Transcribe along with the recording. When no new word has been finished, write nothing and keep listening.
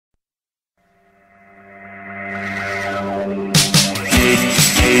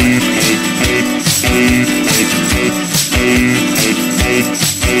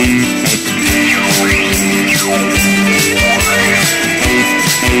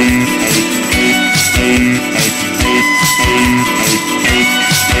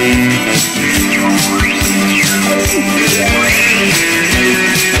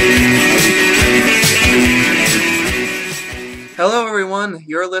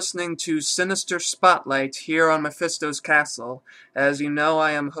listening to Sinister Spotlight here on Mephisto's Castle. As you know,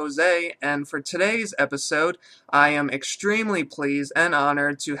 I am Jose, and for today's episode, I am extremely pleased and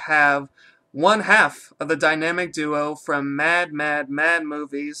honored to have one half of the dynamic duo from Mad, Mad, Mad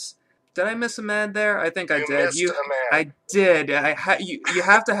Movies. Did I miss a Mad there? I think I You did. missed a man. I did. You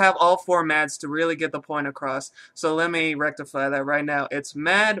have to have all four Mads to really get the point across. So let me rectify that right now. It's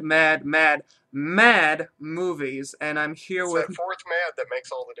Mad, Mad, Mad, Mad Movies, and I'm here It's with. that fourth mad that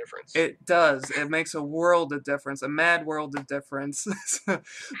makes all the difference. It does. It makes a world of difference, a mad world of difference.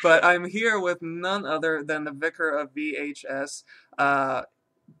 But I'm here with none other than the Vicar of VHS. Uh,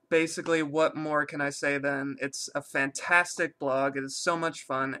 Basically, what more can I say than it's a fantastic blog. It is so much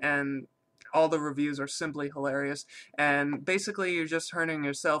fun, and all the reviews are simply hilarious. And basically, you're just hurting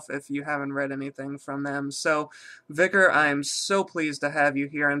yourself if you haven't read anything from them. So, Vicar, I'm so pleased to have you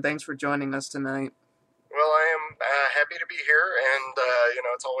here, and thanks for joining us tonight. Well, I am happy to be here, and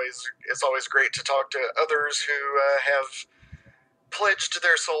it's always great to talk to others who have pledged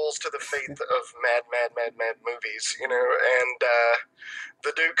their souls to the faith of mad, mad, mad, mad movies. And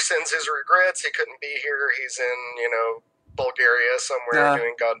the Duke sends his regrets. He couldn't be here. He's in Bulgaria somewhere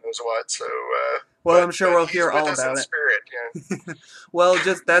doing God knows what. So. Well, I'm sure we'll hear with all us about in it. Spirit, yeah. Well,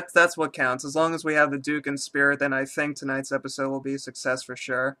 just that's what counts. As long as we have the Duke in spirit, then I think tonight's episode will be a success for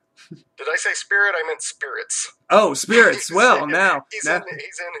sure. Did I say spirit? I meant spirits. Oh, spirits. Well, now he's in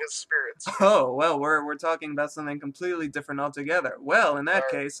his spirits. Oh, well, we're talking about something completely different altogether. Well, in that All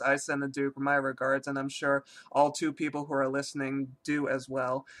right. case, I send the Duke my regards, and I'm sure all two people who are listening do as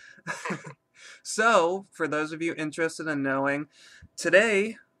well. So, for those of you interested in knowing,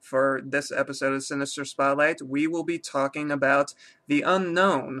 today, for this episode of Sinister Spotlight, we will be talking about The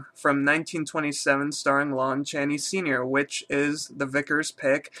Unknown from 1927, starring Lon Chaney Sr., which is the Vicar's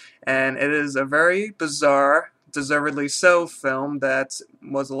pick, and it is a very bizarre, deservedly so film that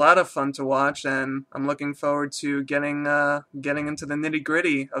was a lot of fun to watch, and I'm looking forward to getting into the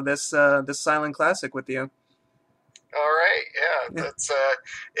nitty-gritty of this silent classic with you. All right, yeah, that's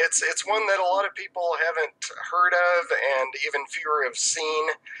it's one that a lot of people haven't heard of, and even fewer have seen,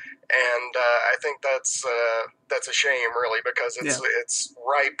 and I think that's a shame, really, because it's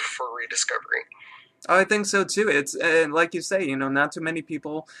ripe for rediscovery. I think so too. It's like you say, not too many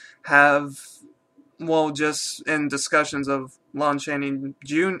people have. Well, just in discussions of Lon Chaney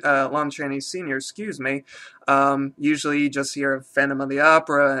Sr., usually you just hear of Phantom of the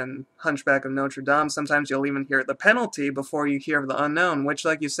Opera and Hunchback of Notre Dame. Sometimes you'll even hear The Penalty before you hear of The Unknown, which,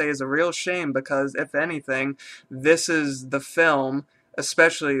 like you say, is a real shame because, if anything, this is the film,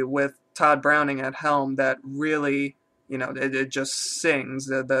 especially with Todd Browning at helm, that really... it just sings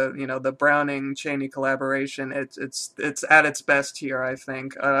the Browning Chaney collaboration. It's at its best here, I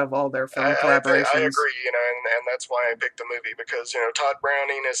think, out of all their film collaborations. I agree, and that's why I picked the movie because Todd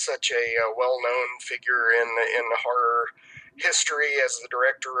Browning is such a well-known figure in horror history as the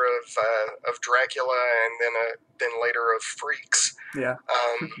director of Dracula and then later of Freaks. Yeah.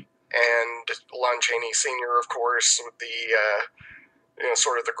 And Lon Chaney Sr., of course, with the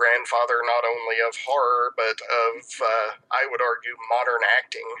sort of the grandfather not only of horror but of I would argue modern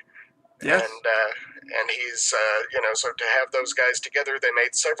acting. Yes. And he's so to have those guys together, they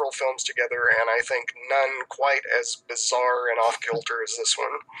made several films together, and I think none quite as bizarre and off kilter as this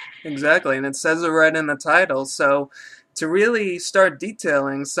one. Exactly, and it says it right in the title. So to really start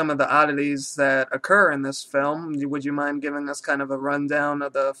detailing some of the oddities that occur in this film, would you mind giving us kind of a rundown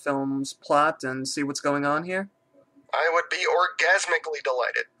of the film's plot and see what's going on here? I would be orgasmically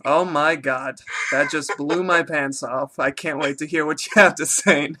delighted. Oh my God, that just blew my pants off. I can't wait to hear what you have to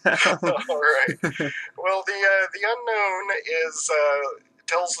say now. All right. Well, the Unknown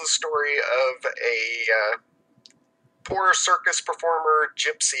tells the story of a poor circus performer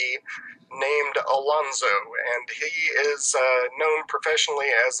gypsy named Alonzo, and he is known professionally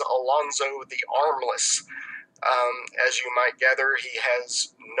as Alonzo the Armless. As you might gather, he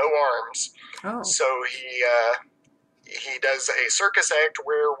has no arms. Oh. So he does a circus act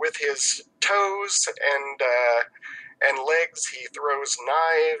where with his toes and legs he throws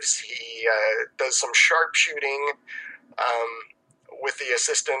knives, he does some sharpshooting with the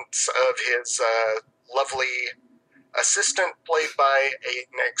assistance of his lovely assistant played by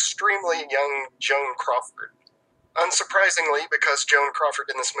an extremely young Joan Crawford. Unsurprisingly, because Joan Crawford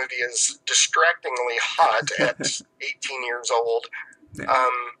in this movie is distractingly hot at 18 years old,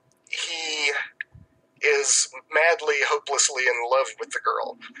 he is madly, hopelessly in love with the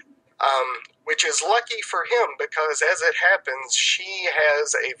girl, which is lucky for him because, as it happens, she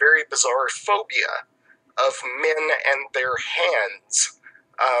has a very bizarre phobia of men and their hands.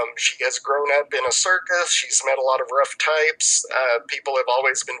 She has grown up in a circus. She's met a lot of rough types. People have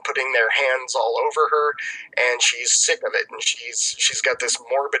always been putting their hands all over her, and she's sick of it. And she's got this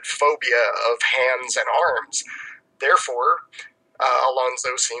morbid phobia of hands and arms. Therefore,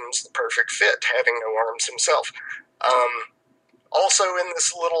 Alonzo seems the perfect fit, having no arms himself. Also, in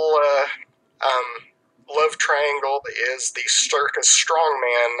this little love triangle is the circus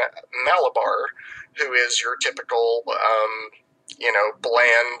strongman Malabar, who is your typical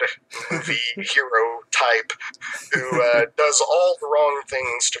bland movie hero type who does all the wrong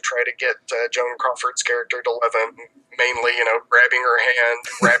things to try to get Joan Crawford's character to love him, mainly, grabbing her hand,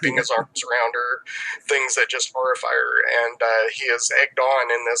 wrapping his arms around her, things that just horrify her, and he is egged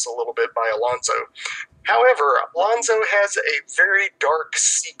on in this a little bit by Alonzo. However, Alonzo has a very dark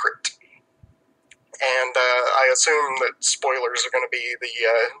secret, and I assume that spoilers are going to be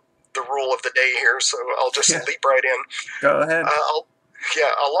the rule of the day here, so I'll just leap right in. Go ahead.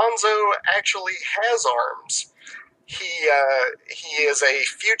 Alonzo actually has arms. He is a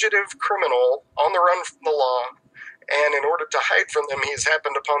fugitive criminal on the run from the law, and in order to hide from them, he's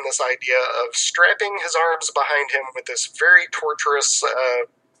happened upon this idea of strapping his arms behind him with this very torturous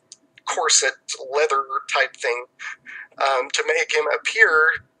corset, leather type thing, to make him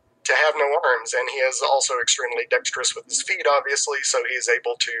appear to have no arms, and he is also extremely dexterous with his feet, obviously, so he's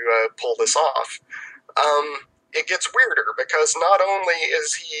able to pull this off. It gets weirder, because not only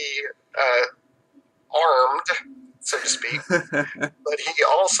is he armed, so to speak, but he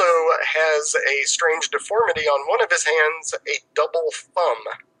also has a strange deformity on one of his hands, a double thumb.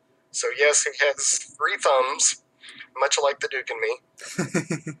 So yes, he has 3 thumbs, much like the Duke and me,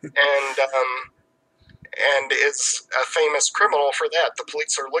 and is a famous criminal for that. The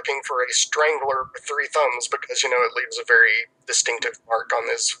police are looking for a strangler with 3 thumbs because, it leaves a very distinctive mark on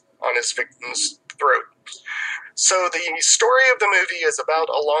his victim's throat. So the story of the movie is about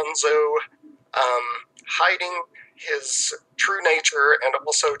Alonzo hiding his true nature and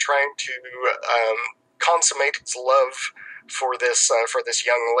also trying to consummate his love for this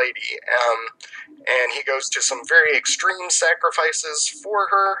young lady. And he goes to some very extreme sacrifices for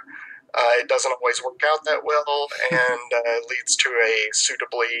her. It doesn't always work out that well, and leads to a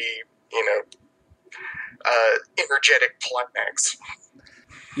suitably, energetic climax.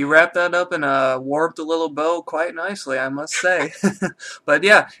 You wrapped that up in a warped a little bow quite nicely, I must say. But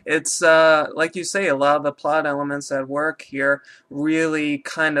yeah, it's like you say, a lot of the plot elements at work here really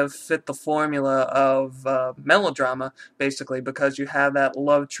kind of fit the formula of melodrama, basically, because you have that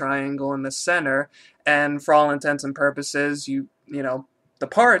love triangle in the center, and for all intents and purposes, the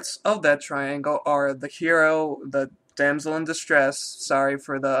parts of that triangle are the hero, the damsel in distress, sorry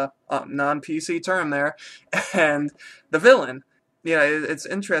for the non-PC term there, and the villain. It's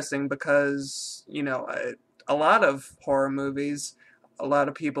interesting because, a lot of horror movies, a lot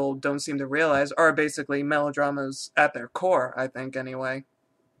of people don't seem to realize, are basically melodramas at their core, I think, anyway.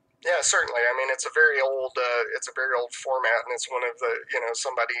 Yeah, certainly. I mean, it's a very old format, and it's one of the,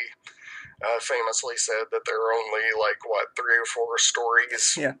 somebody famously said that there are only 3 or 4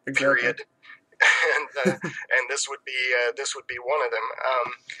 stories, yeah, exactly. Period. And this would be one of them.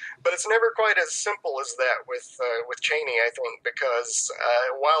 But it's never quite as simple as that with Chaney, I think, because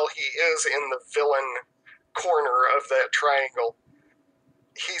while he is in the villain corner of that triangle,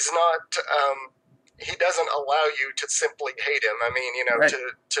 he's not. He doesn't allow you to simply hate him. I mean, right.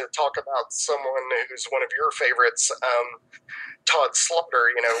 to talk about someone who's one of your favorites, Todd Slaughter.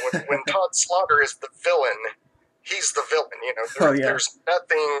 When Todd Slaughter is the villain, he's the villain. There's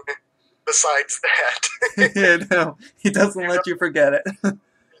nothing besides that. Yeah, no, he doesn't let you forget it.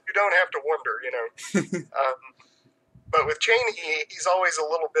 You don't have to wonder, But with Chaney, he's always a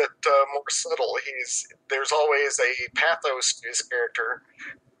little bit more subtle. There's always a pathos to his character,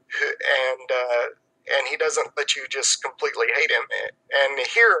 and he doesn't let you just completely hate him. And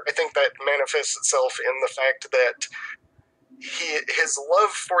here, I think that manifests itself in the fact that his love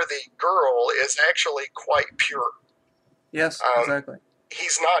for the girl is actually quite pure. Yes, exactly.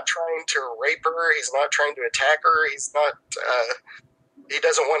 He's not trying to rape her. He's not trying to attack her. He's not. He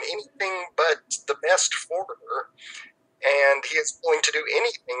doesn't want anything but the best for her, and he is willing to do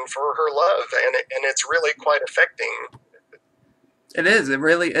anything for her love, and it's really quite affecting. It is. It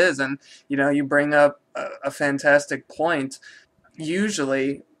really is, and you bring up a fantastic point.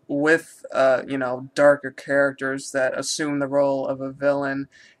 Usually, with darker characters that assume the role of a villain,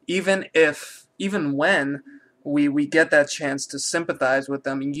 even when we get that chance to sympathize with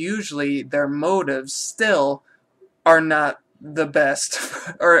them, usually their motives still are not the best,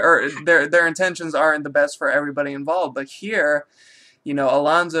 or their intentions aren't the best for everybody involved. But here,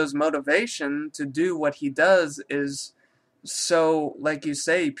 Alonzo's motivation to do what he does is so, like you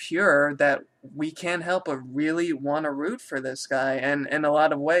say, pure that we can't help but really want to root for this guy. And in a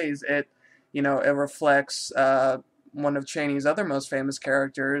lot of ways, it reflects one of Chaney's other most famous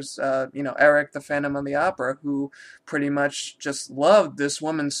characters, Eric, the Phantom of the Opera, who pretty much just loved this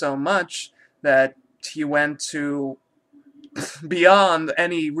woman so much that he went to beyond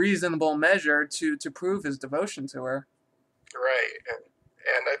any reasonable measure to prove his devotion to her. Right.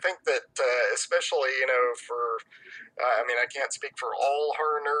 And I think that, especially, for, I mean, I can't speak for all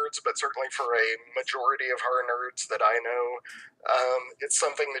horror nerds, but certainly for a majority of horror nerds that I know, it's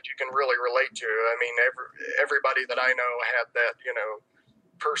something that you can really relate to. I mean, everybody that I know had that,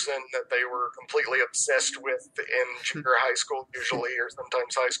 person that they were completely obsessed with in junior high school, usually, or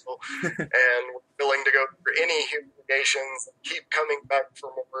sometimes high school, and willing to go through any humiliations, keep coming back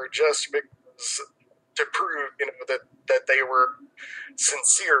for more, just because to prove, that they were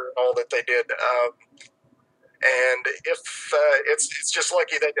sincere in all that they did. And if it's just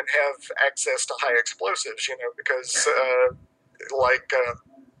lucky they didn't have access to high explosives, because like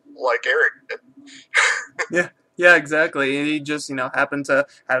Eric did. Yeah. Yeah, exactly. And he just, happened to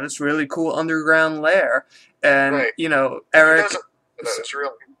have this really cool underground lair. And, Right. Who Eric, doesn't want those,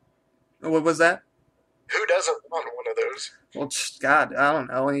 really? what was that? Who doesn't want one of those? Well, God, I don't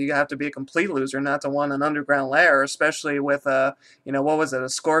know. You have to be a complete loser not to want an underground lair, especially with what was it, a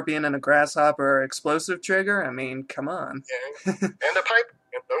scorpion and a grasshopper explosive trigger? I mean, come on. Yeah. And a pipe.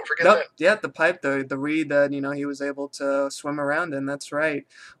 And don't forget Nope. that. Yeah, the pipe, the reed that he was able to swim around in. That's right.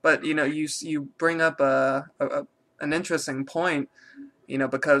 But you bring up an interesting point.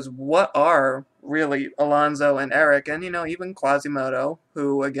 Because what are really Alonzo and Eric, and even Quasimodo,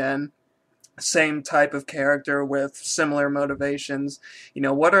 who again, same type of character with similar motivations.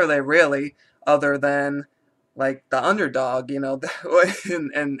 What are they really, other than like the underdog?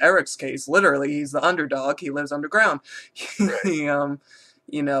 In Eric's case, literally, he's the underdog. He lives underground. Right.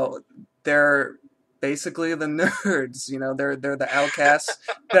 You know, they're basically the nerds. They're the outcasts.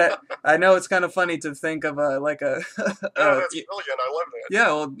 That I know it's kind of funny to think of No, that's brilliant. I love that.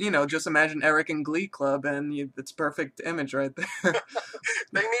 yeah, well, just imagine Eric in Glee Club, and it's perfect image right there.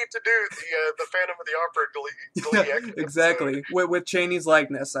 They need to do the Phantom of the Opera Glee Yeah, exactly. With Chaney's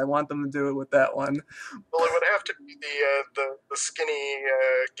likeness, I want them to do it with that one. Well, it would have to be the skinny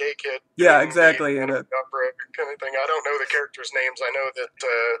gay kid. Yeah, exactly. The Phantom of the Opera kind of thing. I don't know the characters' names. I know that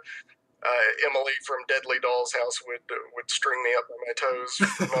Emily from Deadly Doll's House would string me up on my toes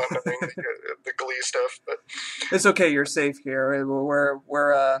for not knowing the Glee stuff. But It's okay. You're safe here.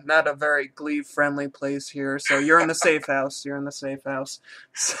 We're not a very Glee friendly place here, so you're in the safe house. You're in the safe house.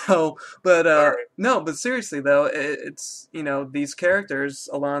 So, but right. no, but seriously though, it's these characters,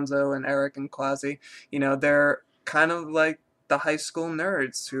 Alonzo and Eric and Quasi, they're kind of like the high school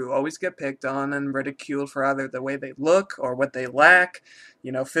nerds who always get picked on and ridiculed for either the way they look or what they lack,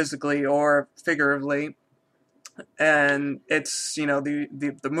 physically or figuratively. And it's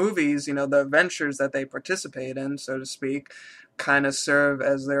the movies, the adventures that they participate in, so to speak, kind of serve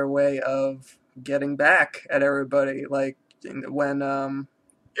as their way of getting back at everybody. Like when yeah,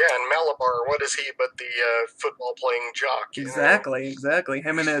 and Malabar, what is he but the football playing jock? exactly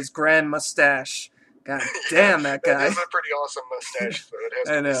him and his grand mustache. God damn, that guy. That is a pretty awesome mustache, so it has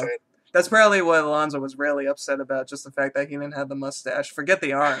I to be know. said. That's probably what Alonzo was really upset about, just the fact that he didn't have the mustache. Forget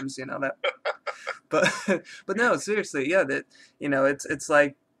the arms, that. But no, seriously, yeah, that it's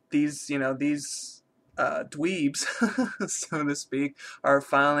like these dweebs, so to speak, are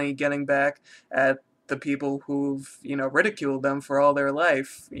finally getting back at the people who've ridiculed them for all their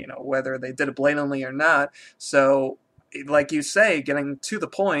life, whether they did it blatantly or not. So, like you say, getting to the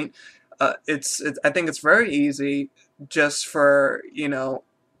point, it's I think it's very easy just for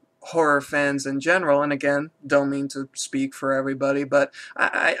horror fans in general, and again, don't mean to speak for everybody, but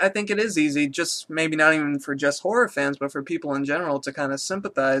I think it is easy, just maybe not even for just horror fans, but for people in general, to kind of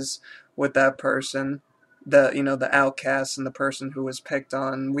sympathize with that person, the outcast and the person who was picked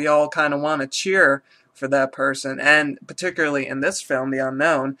on. We all kind of want to cheer for that person, and particularly in this film, The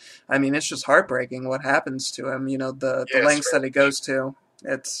Unknown, I mean, it's just heartbreaking what happens to him, the Yes, lengths that he goes to.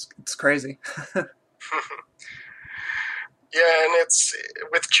 It's crazy. Yeah, and it's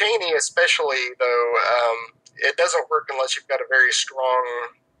with Chaney especially though. It doesn't work unless you've got a very strong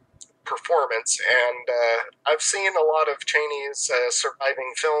performance. And I've seen a lot of Chaney's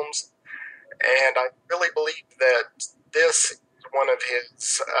surviving films, and I really believe that this is one of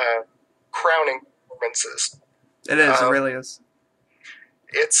his crowning performances. It is. It really is.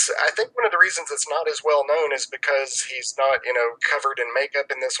 I think one of the reasons it's not as well known is because he's not, covered in makeup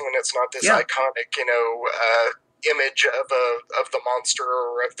in this one. It's not this iconic, image of the monster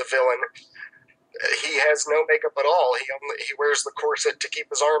or of the villain. he has no makeup at all. He wears the corset to keep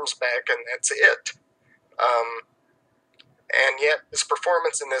his arms back, and that's it. Um, and yet his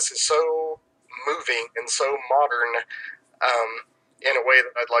performance in this is so moving and so modern, in a way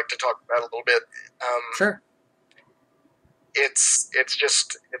that I'd like to talk about a little bit. Sure. It's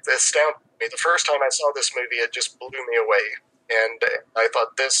astounding me. The first time I saw this movie, it just blew me away, and I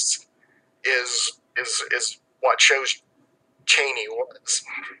thought this is what shows Chaney was.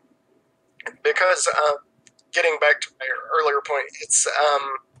 Because getting back to my earlier point, it's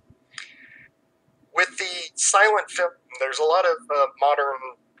with the silent film. There's a lot of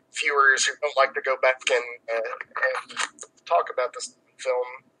modern viewers who don't like to go back and talk about the silent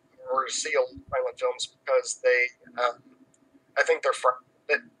film or see old silent films because I think they're frightened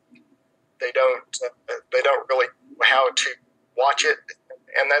that they don't really know how to watch it,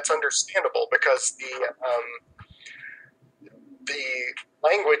 and that's understandable because the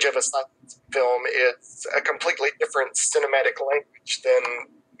language of a silent film is a completely different cinematic language than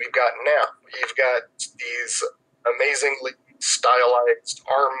we've got now. You've got these amazingly stylized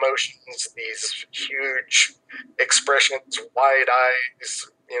arm motions, these huge expressions, wide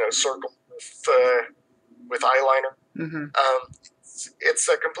eyes, circled with eyeliner. Mm-hmm. It's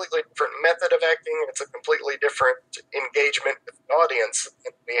a completely different method of acting. It's a completely different engagement with the audience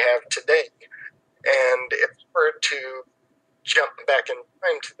than we have today. And it's hard to jump back in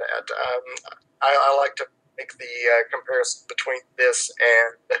time to that. I like to make the comparison between this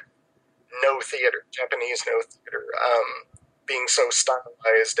and no-theater, Japanese no-theater, being so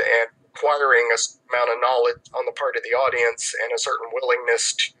stylized and requiring a certain amount of knowledge on the part of the audience and a certain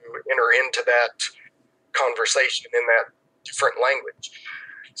willingness to enter into that conversation in that different language.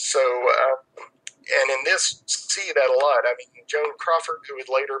 So, and in this, see that a lot. I mean, Joan Crawford, who would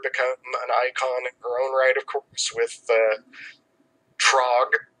later become an icon in her own right, of course, with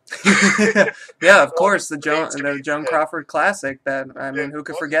Trog. Yeah, of course, the Joan Crawford classic. That, I mean, who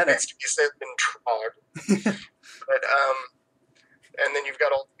could forget it? Needs to be said in Trog. But and then you've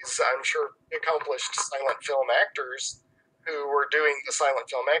got all these, I'm sure, accomplished silent film actors who were doing the silent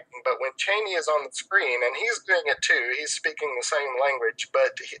film acting. But when Chaney is on the screen, and he's doing it too, he's speaking the same language,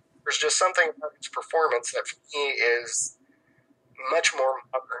 but there's just something about his performance that for me is much more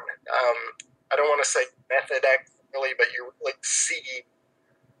modern. I don't want to say method acting really, but you really see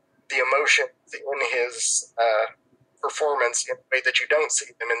the emotion in his performance in a way that you don't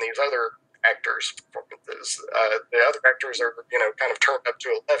see them in these other actors' performances. The other actors are, kind of turned up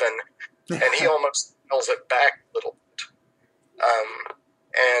to 11, and he almost tells it back a little bit.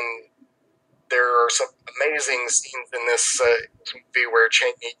 And there are some amazing scenes in this movie where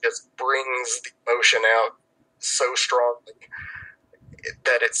Chaney just brings the emotion out so strongly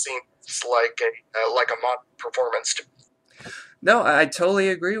that it seems like a modern performance to me. No, I totally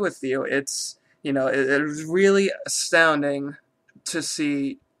agree with you. It's, it was really astounding to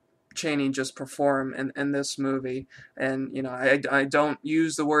see Chaney just perform in this movie. And, I don't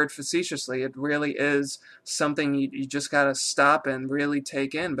use the word facetiously. It really is something you just got to stop and really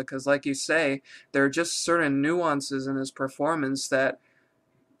take in because, like you say, there are just certain nuances in his performance that,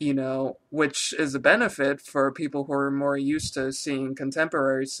 which is a benefit for people who are more used to seeing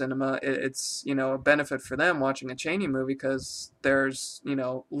contemporary cinema. It's, a benefit for them watching a Chaney movie because there's,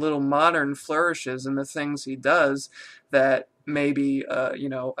 little modern flourishes in the things he does that maybe, a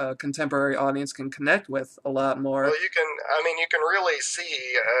contemporary audience can connect with a lot more. Well, you can really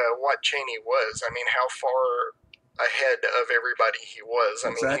see what Chaney was. I mean, how far ahead of everybody he was. I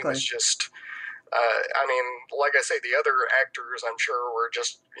mean, he was just... like I say, the other actors, I'm sure, were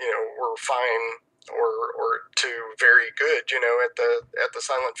just, were fine or to very good, at the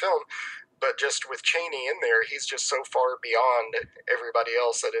silent film. But just with Chaney in there, he's just so far beyond everybody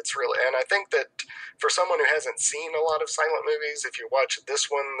else that it's really... And I think that for someone who hasn't seen a lot of silent movies, if you watch this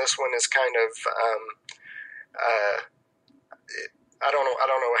one is kind of... I don't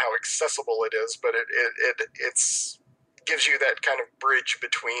know how accessible it is, but it's gives you that kind of bridge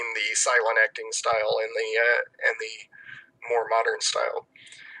between the silent acting style and the more modern style.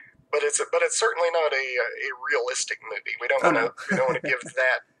 But it's certainly not a realistic movie. We don't want to give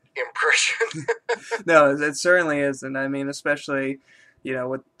that impression. No, it certainly isn't. I mean, especially,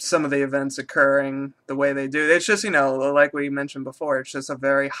 with some of the events occurring the way they do. It's just, like we mentioned before, it's just a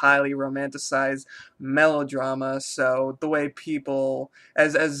very highly romanticized melodrama. So the way people,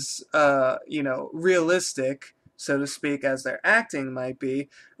 as realistic so to speak, as their acting might be,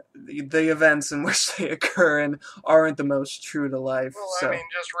 the events in which they occur and aren't the most true to life. Well, I So, mean,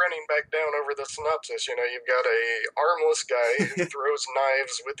 just running back down over the synopsis, you've got a armless guy who throws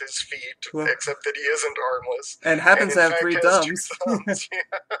knives with his feet, well, except that he isn't armless, and and happens in to have fact three has two thumbs. thumbs.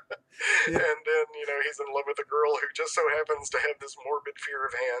 Yeah. Yeah. And then, he's in love with a girl who just so happens to have this morbid fear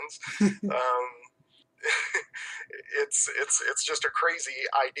of hands. Um, it's just a crazy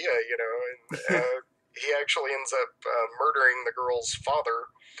idea, and he actually ends up murdering the girl's father.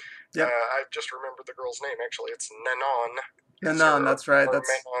 Yep. I just remembered the girl's name, actually. It's Nanon. No, no, that's right. Or That's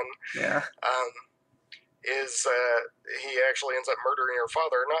Manon. yeah. He actually ends up murdering her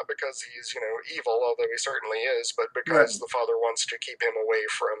father, not because he's evil, although he certainly is, but Right. because the father wants to keep him away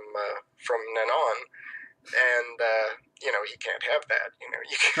from Nanon, and he can't have that. You Oh,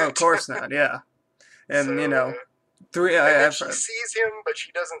 of can't. course not. Yeah, and So, three. and then I've she heard. sees him, but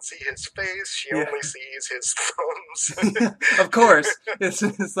she doesn't see his face. She Yeah. only sees his thumbs. Of course.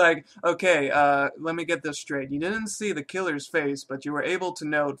 It's like, okay, let me get this straight. You didn't see the killer's face, but you were able to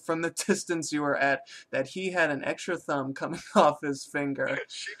note from the distance you were at that he had an extra thumb coming off his finger.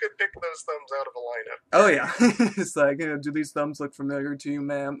 She could pick those thumbs out of a lineup. Oh, yeah. It's like, do these thumbs look familiar to you,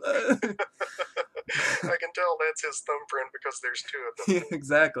 ma'am? I can tell that's his thumbprint because there's two of them. Yeah,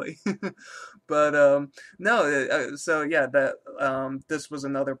 exactly. But no, so yeah, that this was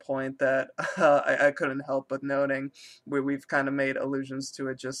another point that I couldn't help but noting, where we've kind of made allusions to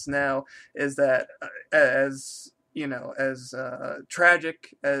it just now, is that as as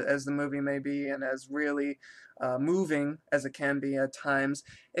tragic as the movie may be, and as really moving as it can be at times,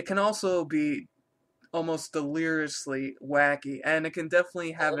 it can also be almost deliriously wacky, and it can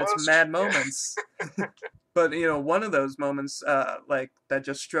definitely have its Almost, mad yeah. moments. But one of those moments, like that,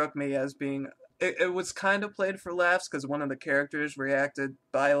 just struck me as being. It was kind of played for laughs because one of the characters reacted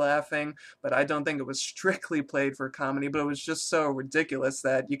by laughing, but I don't think it was strictly played for comedy. But it was just so ridiculous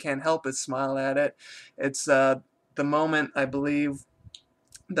that you can't help but smile at it. It's the moment, I believe,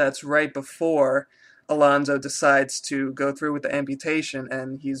 that's right before Alonzo decides to go through with the amputation,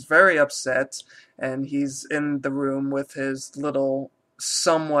 and he's very upset, and he's in the room with his little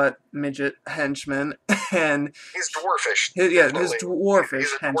somewhat midget henchman, and He's dwarfish. his Definitely. dwarfish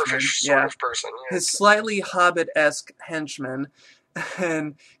He's a henchman, dwarfish sort yeah, of person. his Yes. slightly Hobbit-esque henchman,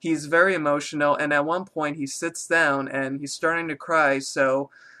 and he's very emotional, and at one point he sits down and he's starting to cry, so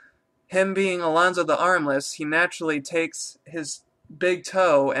him being Alonzo the Armless, he naturally takes his big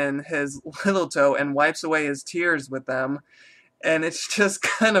toe and his little toe and wipes away his tears with them. And it's just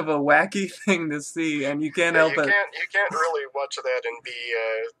kind of a wacky thing to see, and you can't Yeah, help it. you can't really watch that and be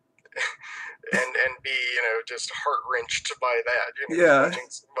and be just heart wrenched by that. Just Yeah, watching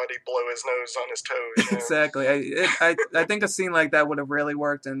somebody blow his nose on his toes. exactly. I think a scene like that would have really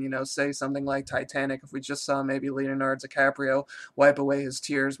worked in, say something like Titanic, if we just saw maybe Leonardo DiCaprio wipe away his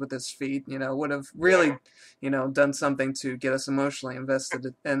tears with his feet, would have really, done something to get us emotionally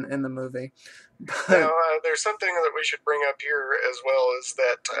invested in the movie. Now, But there's something that we should bring up here as well is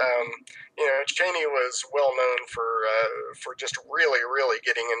that Chaney was well known for just really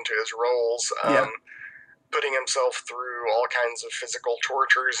getting into his roles. yeah, Putting himself through all kinds of physical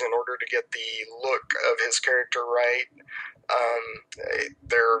tortures in order to get the look of his character right.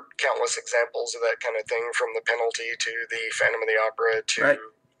 There are countless examples of that kind of thing, from The Penalty to The Phantom of the Opera to right.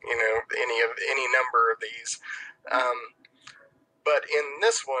 any number of these. But in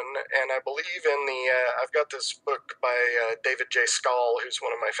this one, and I believe in I've got this book by David J. Schall, who's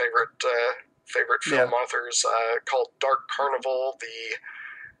one of my favorite film Yeah. authors, called Dark Carnival: The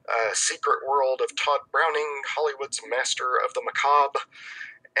Secret World of Todd Browning, Hollywood's Master of the Macabre.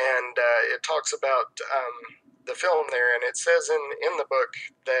 And it talks about the film there, and it says in the book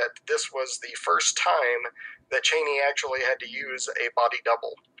that this was the first time that Chaney actually had to use a body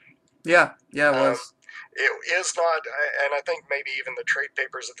double. Yeah, it was. It is not, and I think maybe even the trade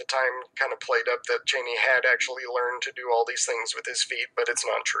papers at the time kind of played up that Chaney had actually learned to do all these things with his feet, but it's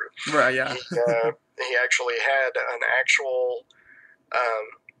not true. Right, yeah. He actually had an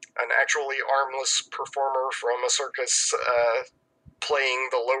actually armless performer from a circus playing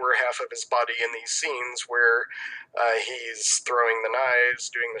the lower half of his body in these scenes where he's throwing the knives,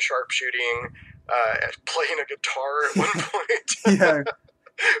 doing the sharpshooting, playing a guitar at one point. Yeah.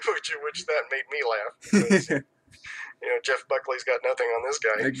 which that made me laugh because Jeff Buckley's got nothing on this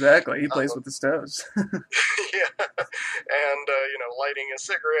guy. Exactly. He plays with his toes. Yeah, and lighting a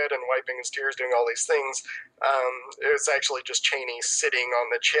cigarette and wiping his tears, doing all these things. It was actually just Chaney sitting on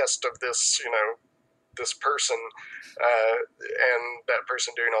the chest of this this person, and that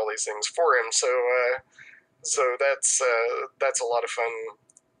person doing all these things for him. So that's a lot of fun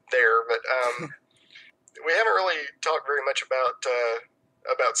there. But we haven't really talked very much about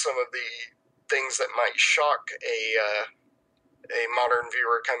some of the things that might shock a modern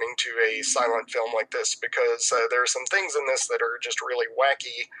viewer coming to a silent film like this, because there are some things in this that are just really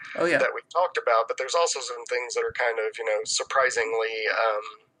wacky Oh yeah. that we've talked about, but there's also some things that are kind of, surprisingly,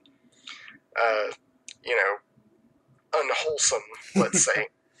 you know, unwholesome, let's say.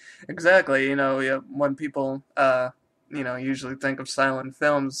 Exactly. Yeah, when people usually think of silent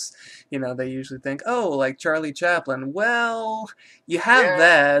films, they usually think, oh, like Charlie Chaplin. Well, you have Yeah,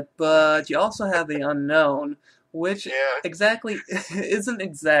 that, but you also have the unknown, which yeah, exactly isn't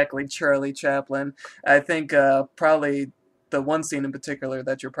exactly Charlie Chaplin. I think probably the one scene in particular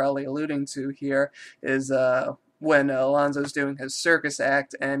that you're probably alluding to here is when Alonzo's doing his circus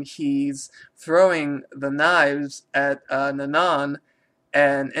act and he's throwing the knives at Nanan.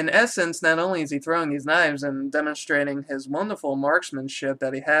 And in essence, not only is he throwing these knives and demonstrating his wonderful marksmanship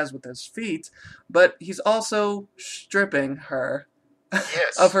that he has with his feet, but he's also stripping her of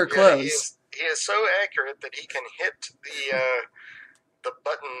yes, her yeah. clothes. He is so accurate that he can hit the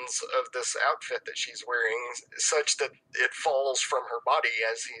buttons of this outfit that she's wearing such that it falls from her body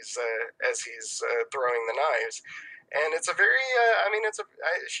as he's throwing the knives. And it's a very,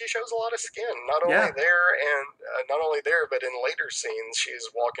 she shows a lot of skin. Not only Yeah, there, and not only there, but in later scenes, she's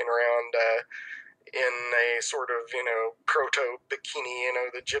walking around in a sort of, proto bikini,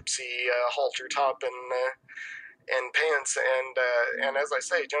 the gypsy halter top and pants. And as I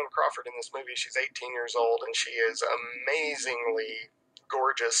say, Joan Crawford in this movie, she's 18 years old, and she is amazingly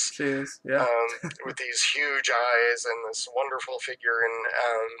gorgeous, she is. Yeah. with these huge eyes and this wonderful figure, and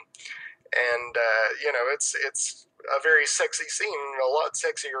it's a very sexy scene, a lot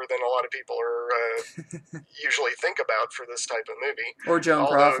sexier than a lot of people are usually think about for this type of movie. Or Joan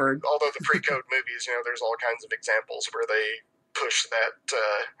Crawford. Although the pre-code movies, there's all kinds of examples where they push that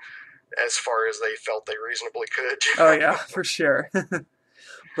as far as they felt they reasonably could. Oh yeah, for sure.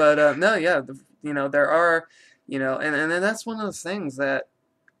 But no, yeah, there are, and that's one of the things that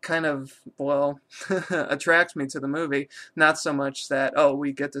kind of, well, attracts me to the movie. Not so much that, oh,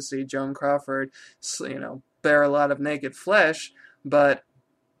 we get to see Joan Crawford, bear a lot of naked flesh, but,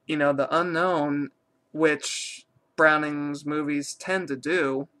 the unknown, which Browning's movies tend to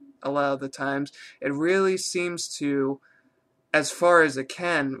do a lot of the times, it really seems to, as far as it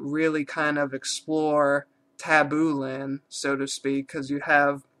can, really kind of explore taboo land, so to speak, because you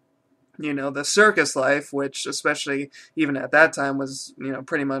have the circus life, which especially even at that time was,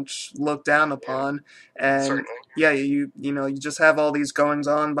 pretty much looked down Yeah, upon. And certainly. yeah, you just have all these goings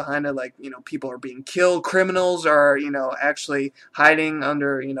on behind it, like, people are being killed, criminals are, actually hiding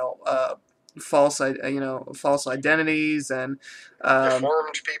under, false identities and,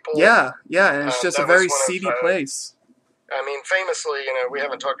 Deformed people. yeah, and it's just a That was very one of seedy place. famously, we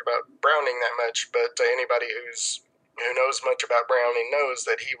haven't talked about Browning that much, but anybody who knows much about Browning knows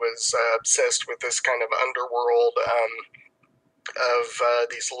that he was obsessed with this kind of underworld of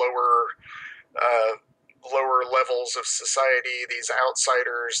these uh, lower levels of society, these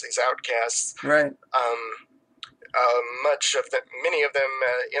outsiders, these outcasts. Right. Many of them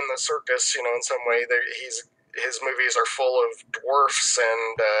in the circus, in some way, his movies are full of dwarfs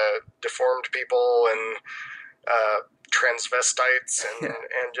and deformed people and transvestites and, Yeah.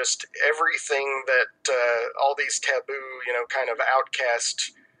 and just everything that all these taboo, kind of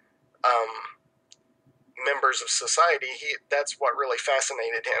outcast members of society. That's what really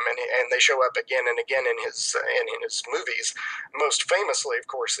fascinated him, and they show up again and again in his movies. Most famously, of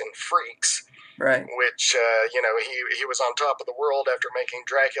course, in Freaks, Right. which he was on top of the world after making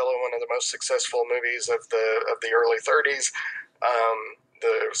Dracula, one of the most successful movies of the early 30s.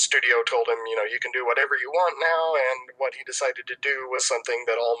 The studio told him, you can do whatever you want now, and what he decided to do was something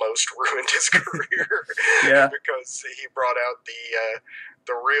that almost ruined his career. Yeah. Because he brought out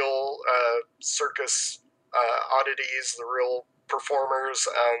the real circus oddities, the real performers,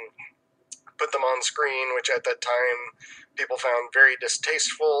 put them on screen, which at that time people found very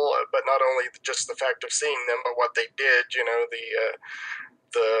distasteful. But not only just the fact of seeing them, but what they did.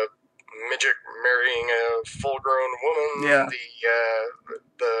 The midget marrying a full-grown woman. Yeah.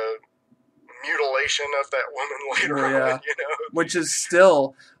 The mutilation of that woman later Yeah. on. Which is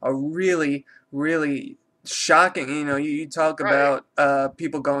still a really, really shocking. You talk Right. about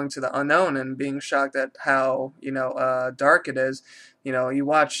people going to the unknown and being shocked at how dark it is. You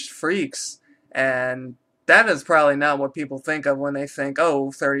watch Freaks, and that is probably not what people think of when they think, oh,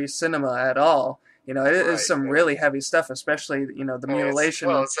 30s cinema at all. It is Right. some really heavy stuff, especially the mutilation.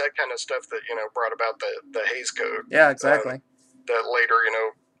 It's that kind of stuff that brought about the Hays Code. Yeah, exactly. That later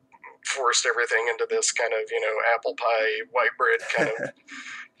forced everything into this kind of apple pie white bread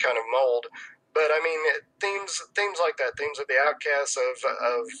kind of mold. But I mean, themes like that, themes of the outcasts,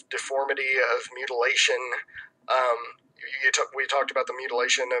 of deformity, of mutilation. Um, we talked about the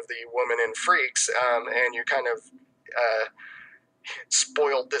mutilation of the woman in Freaks, and you kind of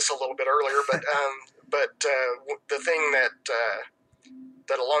spoiled this a little bit earlier. But the thing that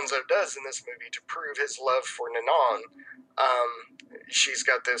Alonzo does in this movie to prove his love for Nanon. She's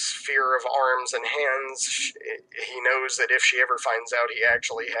got this fear of arms and hands. He knows that if she ever finds out he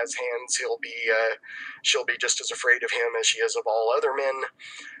actually has hands, she'll be just as afraid of him as she is of all other men.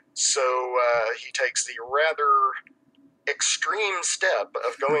 So he takes the rather extreme step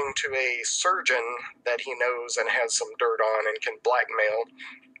of going to a surgeon that he knows and has some dirt on and can blackmail,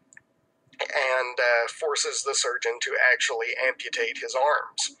 and forces the surgeon to actually amputate his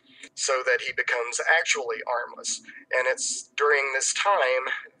arms so that he becomes actually armless. And it's during this time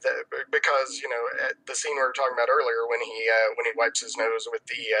that, because, you know, the scene we were talking about earlier when he wipes his nose with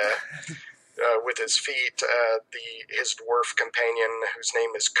with his feet, his dwarf companion, whose name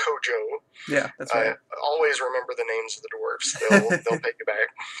is Kojo. Yeah, that's right. Always remember the names of the dwarfs. They'll pay you back.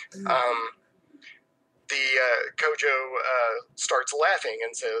 Kojo starts laughing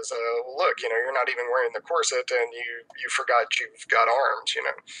and says, look, you know, you're not even wearing the corset, and you forgot you've got arms, you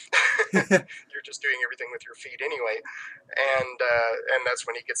know. You're just doing everything with your feet anyway. And that's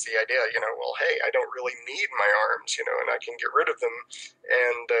when he gets the idea, you know, well, hey, I don't really need my arms, you know, and I can get rid of them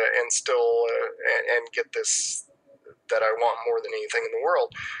and still and get this that I want more than anything in the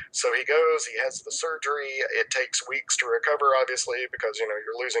world. So he goes, he has the surgery. It takes weeks to recover, obviously, because, you know,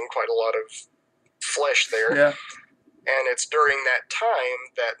 you're losing quite a lot of flesh there. Yeah. And it's during that time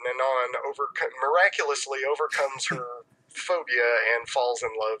that Nanon miraculously overcomes her phobia and falls in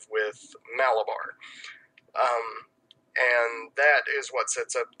love with Malabar. And that is what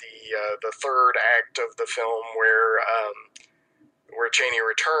sets up the third act of the film, where Chaney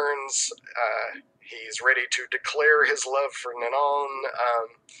returns. He's ready to declare his love for Nanon,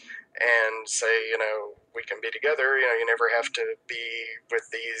 and say, you know, we can be together. You know, you never have to be with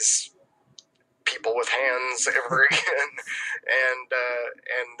these people with hands ever again.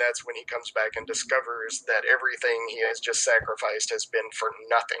 And that's when he comes back and discovers that everything he has just sacrificed has been for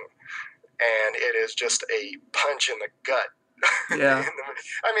nothing, and it is just a punch in the gut. Yeah.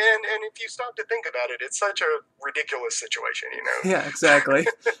 I mean, and if you stop to think about it, it's such a ridiculous situation, you know. Yeah, exactly.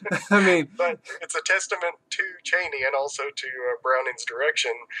 I mean, but it's a testament to Chaney and also to Browning's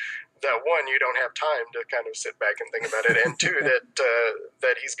direction, that one, you don't have time to kind of sit back and think about it, and two,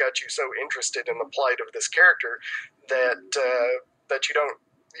 that he's got you so interested in the plight of this character that you don't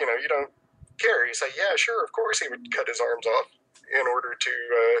care. You say, yeah, sure, of course he would cut his arms off in order to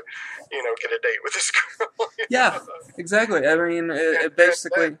get a date with this girl. Yeah, exactly. I mean, it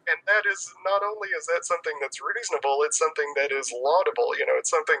basically, and that is, not only is that something that's reasonable, it's something that is laudable. You know, it's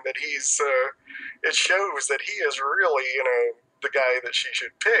something that he's. It shows that he is really, you know, the guy that she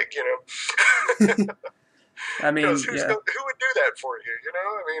should pick, you know. I mean, who would do that for you, you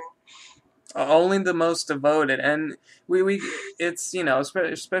know? I mean, only the most devoted. And we it's, you know,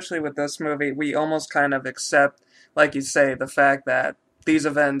 especially with this movie, we almost kind of accept, like you say, the fact that these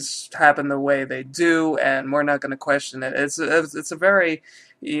events happen the way they do, and we're not going to question it. It's a very,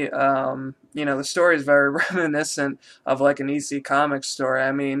 you know, the story is very reminiscent of like an EC Comics story.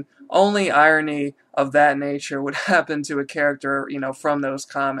 I mean, only irony of that nature would happen to a character, you know, from those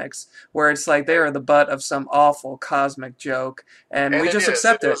comics, where it's like they are the butt of some awful cosmic joke, and we just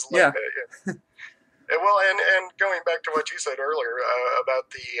accept it. Yeah. Well, and going back to what you said earlier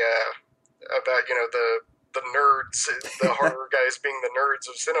about you know, the nerds, the horror guys being the nerds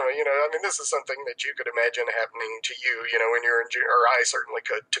of cinema, you know, I mean, this is something that you could imagine happening to you, you know, when you're in or I certainly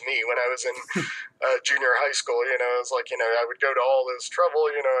could, to me, when I was in junior high school. You know, it's like, you know, I would go to all this trouble,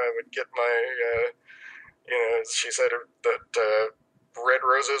 you know, I would get my, you know, she said that red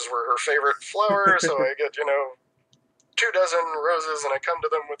roses were her favorite flower, so I get, you know, 24 roses, and I come to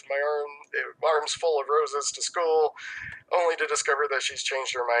them with my arms full of roses to school, only to discover that she's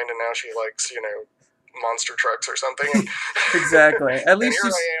changed her mind and now she likes, you know, monster trucks or something. Exactly. At least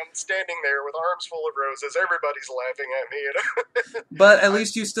and here I am standing there with arms full of roses. Everybody's laughing at me. You know? But at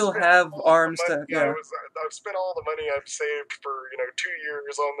least you still have arms to. Yeah. I've spent all the money I've saved for 2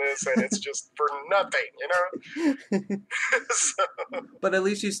 years on this, and it's just for nothing. You know. So, but at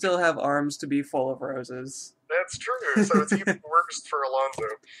least you still have arms to be full of roses. That's true. So it's even worse for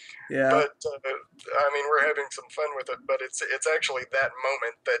Alonzo. Yeah. But I mean, we're having some fun with it. But it's actually that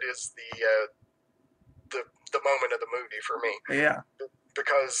moment that is the moment of the movie for me. Yeah.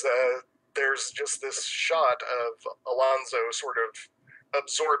 Because there's just this shot of Alonzo sort of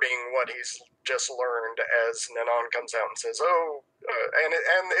absorbing what he's just learned as Nanon comes out and says, "Oh,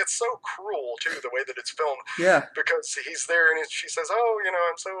 And it's so cruel too, the way that it's filmed, Yeah. because he's there and she says, "Oh,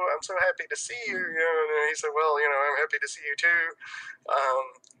 I'm so happy to see you," and he said, "Well, I'm happy to see you too."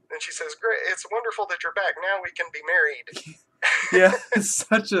 And she says, "Great, it's wonderful that you're back. Now we can be married." Yeah, it's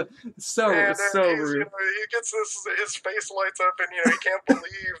And so he's, rude. he gets this, his face lights up, and he can't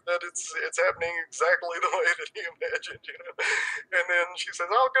believe that it's happening exactly the way that he imagined. And then she says,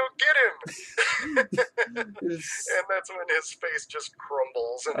 "I'll go get him," It's, and that's when his face just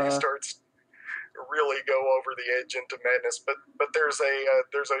crumbles, and he uh, starts really go over the edge into madness. But there's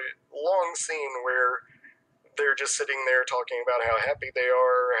a long scene where they're just sitting there talking about how happy they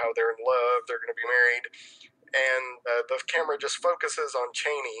are, how they're in love, they're going to be married, and the camera just focuses on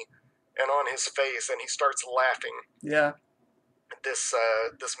Chaney and on his face, and he starts laughing. yeah, This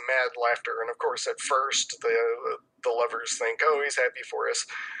mad laughter, and of course, at first the lovers think, "Oh, he's happy for us,"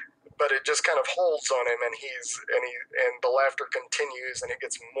 but it just kind of holds on him, and and the laughter continues, and it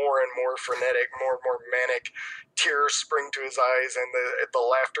gets more and more frenetic, more and more manic. Tears spring to his eyes, and the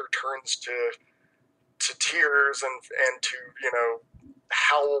laughter turns to tears and to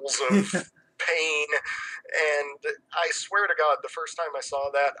howls of pain. And I swear to God, the first time I saw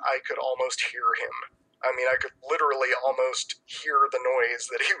that, I could almost hear him. I mean, I could literally almost hear the noise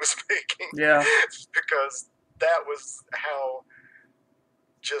that he was making. yeah. Because that was how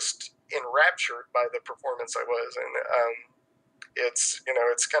just enraptured by the performance I was. And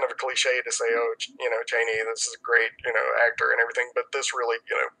it's kind of a cliche to say, "Oh, Chaney, this is a great actor and everything," but this really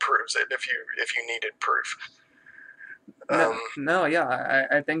proves it if you needed proof. No, yeah,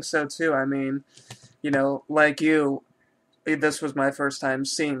 I think so too. I mean, like you, this was my first time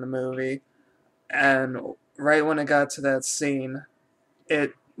seeing the movie, and right when it got to that scene,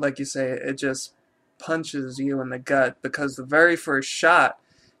 it, like you say, it just punches you in the gut, because the very first shot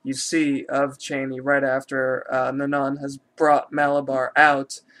you see of Chaney right after Nanon has brought Malabar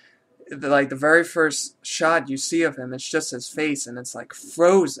out, the very first shot you see of him, it's just his face, and it's like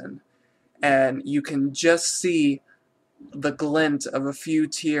frozen, and you can just see the glint of a few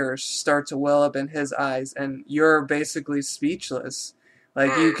tears start to well up in his eyes, and you're basically speechless.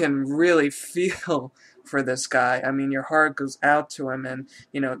 Like, you can really feel for this guy. I mean, your heart goes out to him, and,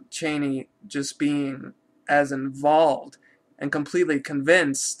 Chaney just being as involved and completely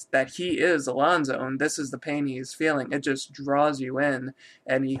convinced that he is Alonzo, and this is the pain he is feeling. It just draws you in,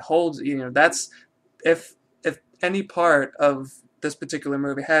 and he holds, that's, if any part of this particular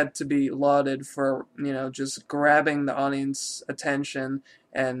movie had to be lauded for, just grabbing the audience attention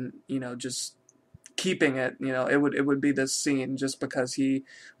and, just keeping it, it would be this scene, just because he,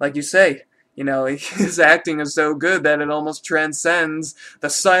 like you say, his acting is so good that it almost transcends the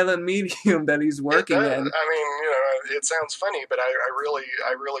silent medium that he's It working does. in. I mean, it sounds funny, but I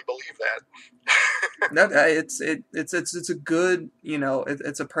really believe that. That it's a good,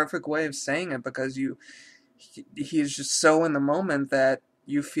 it's a perfect way of saying it, because he's just so in the moment that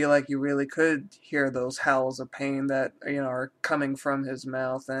you feel like you really could hear those howls of pain that are coming from his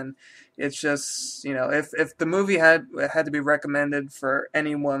mouth. And it's just, if the movie had to be recommended for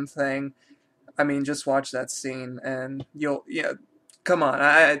any one thing, I mean, just watch that scene and you'll, come on.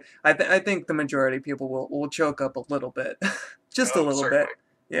 I think the majority of people will choke up a little bit. Just a Oh, little bit. certainly.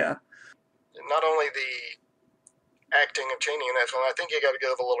 Yeah. Not only the acting of Chaney in that film, I think you got to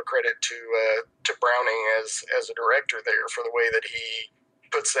give a little credit to Browning as a director there, for the way that he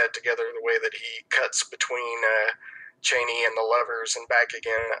puts that together, the way that he cuts between Chaney and the lovers and back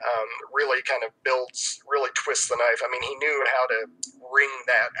again. Really kind of really twists the knife. I mean, he knew how to wring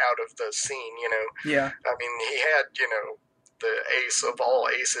that out of the scene. Yeah. I mean, he had the ace of all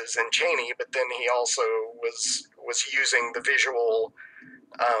aces in Chaney, but then he also was using the visual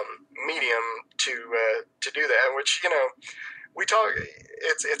medium to do that, which we talk.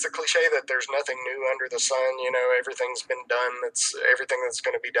 It's a cliche that there's nothing new under the sun. Everything's been done. It's everything that's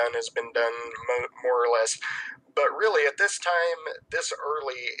going to be done has been done more or less. But really, at this time, this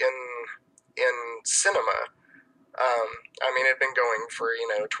early in cinema, I mean, it had been going for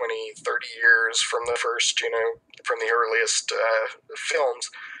 20, 30 years from the first, from the earliest films,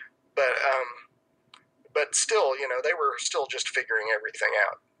 but still, they were still just figuring everything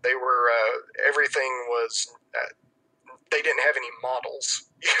out. They were everything was. They didn't have any models,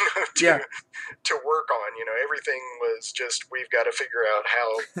 to work on. Everything was just, we've got to figure out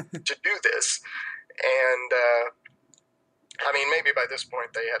how to do this. And I mean, maybe by this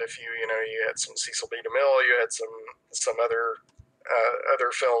point they had a few. You had some Cecil B. DeMille, you had some other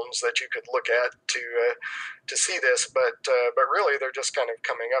films that you could look at to see this, but really they're just kind of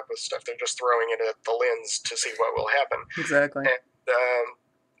coming up with stuff. They're just throwing it at the lens to see what will happen. Exactly.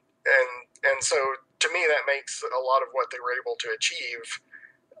 And so to me, that makes a lot of what they were able to achieve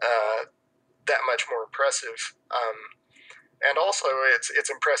that much more impressive. And also, it's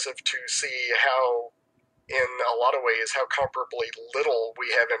impressive to see how, in a lot of ways, how comparably little we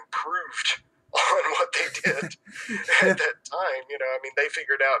have improved on what they did at that time. I mean, they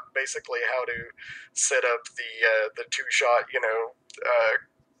figured out basically how to set up the two-shot,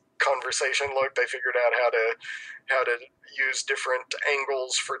 conversation look. They figured out how to use different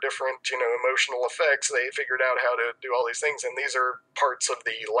angles for different, emotional effects. They figured out how to do all these things, and these are parts of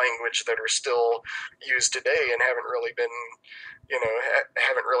the language that are still used today and haven't really been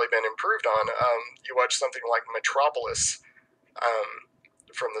improved on. You watch something like Metropolis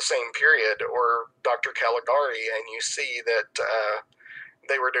from the same period, or Dr. Caligari, and you see that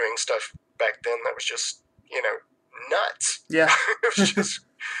they were doing stuff back then that was just, nuts. Yeah. It was just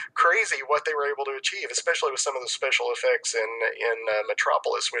crazy what they were able to achieve, especially with some of the special effects in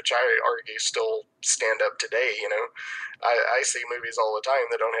Metropolis, which I argue still stand up today. I see movies all the time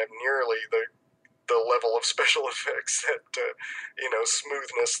that don't have nearly the level of special effects that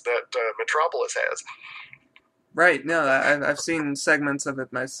smoothness that Metropolis has. Right. No, I've seen segments of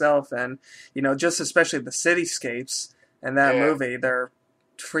it myself, and just especially the cityscapes in that movie, they're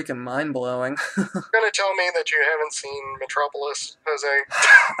freaking mind-blowing. You're gonna tell me that you haven't seen Metropolis, Jose?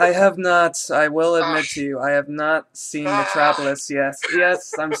 I have not. I will admit to you, I have not seen Metropolis.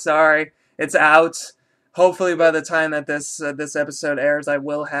 Yes, I'm sorry. It's out. Hopefully, by the time that this episode airs, I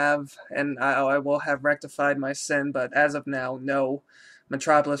will have, and I will have rectified my sin. But as of now, no.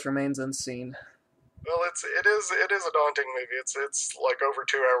 Metropolis remains unseen. Well, it is a daunting movie. It's like over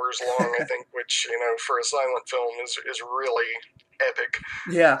 2 hours long, I think, which for a silent film is really epic.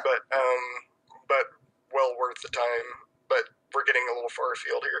 Yeah. But well worth the time. But we're getting a little far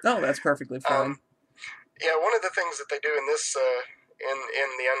afield here. No, that's perfectly fine. One of the things that they do in this in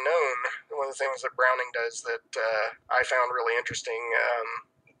The Unknown, one of the things that Browning does that I found really interesting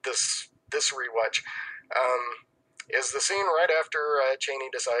this rewatch. Is the scene right after Chaney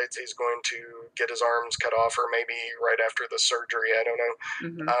decides he's going to get his arms cut off, or maybe right after the surgery, I don't know.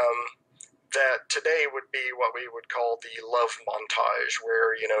 Mm-hmm. That today would be what we would call the love montage,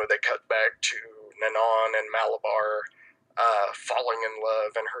 where, they cut back to Nanon and Malabar falling in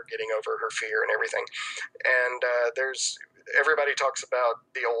love and her getting over her fear and everything. And everybody talks about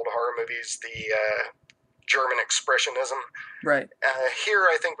the old horror movies, the German expressionism. Right. Here,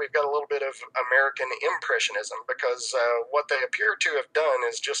 I think we've got a little bit of American impressionism, because what they appear to have done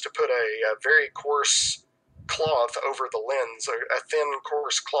is just to put a very coarse cloth over the lens, a thin,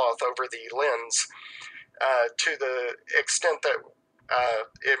 coarse cloth over the lens, to the extent that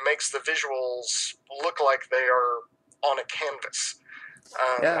it makes the visuals look like they are on a canvas.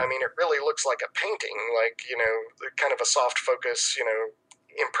 I mean, it really looks like a painting, like, kind of a soft focus,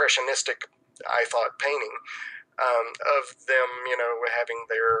 impressionistic, I thought, painting of them, having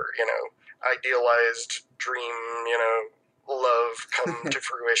their, idealized dream, love come to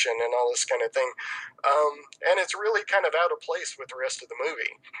fruition and all this kind of thing. And it's really kind of out of place with the rest of the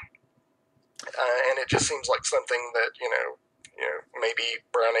movie. And it just seems like something that, maybe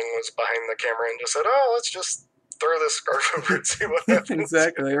Browning was behind the camera and just said, oh, let's just throw this scarf over and see what happens.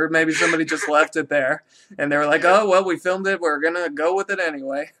 Exactly. Or maybe somebody just left it there and they were like, oh, well, we filmed it, we're going to go with it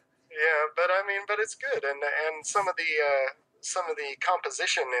anyway. Yeah, but it's good, and some of the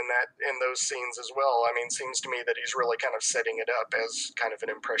composition in those scenes as well. I mean, seems to me that he's really kind of setting it up as kind of an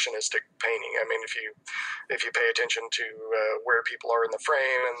impressionistic painting. I mean, if you pay attention to where people are in the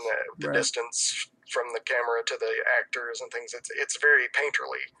frame and the distance from the camera to the actors and things, it's very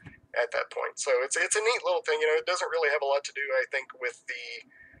painterly at that point. So it's a neat little thing. It doesn't really have a lot to do, I think, with the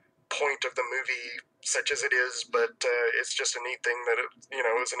point of the movie, such as it is, but it's just a neat thing that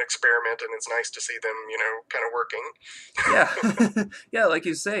it is an experiment, and it's nice to see them kind of working. Yeah, like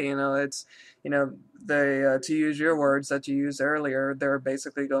you say, it's they to use your words that you used earlier, they're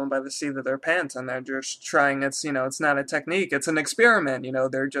basically going by the seat of their pants, and they're just trying. It's not a technique, it's an experiment.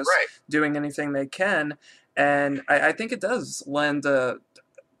 They're just doing anything they can, and I think it does lend a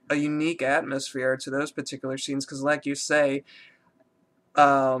unique atmosphere to those particular scenes, because like you say,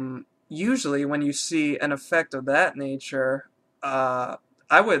 usually when you see an effect of that nature, I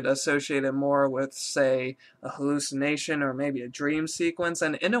would associate it more with, say, a hallucination or maybe a dream sequence.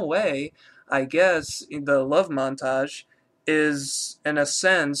 And in a way, I guess the love montage is, in a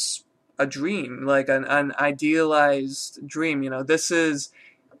sense, a dream, like an idealized dream. This is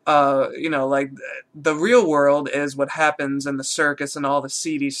like the real world is what happens in the circus and all the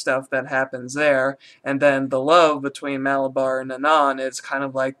seedy stuff that happens there, and then the love between Malabar and Anon is kind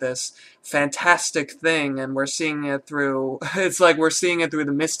of like this fantastic thing, and we're seeing it through. It's like we're seeing it through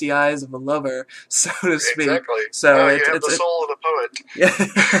the misty eyes of a lover, so to speak. Exactly. So You have the soul of the poet.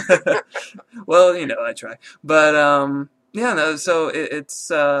 yeah. Well, I try, but yeah, no. So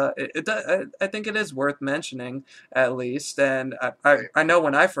I think it is worth mentioning at least, and Right. I know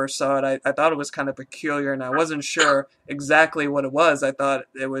when I first saw it, I thought it was kind of peculiar, and I wasn't sure exactly what it was. I thought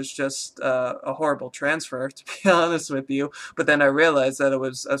it was just a horrible transfer, to be honest with you. But then I realized that it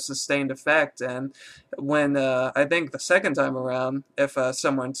was a sustained effect, and when I think the second time around, if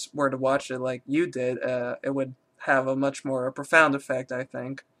someone were to watch it like you did, it would have a much more profound effect, I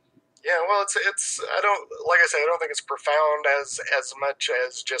think. Yeah, well, it's I don't like I said, I don't think it's profound as much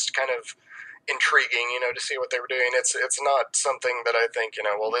as just kind of intriguing, to see what they were doing. It's not something that I think,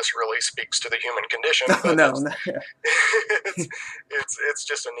 well, this really speaks to the human condition, No, but no, no, yeah. it's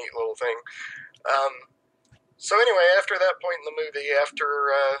just a neat little thing. Um, so anyway, after that point in the movie,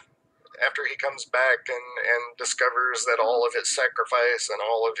 after he comes back and discovers that all of his sacrifice and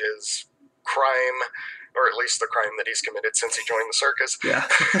all of his crime, or at least the crime that he's committed since he joined the circus. Yeah.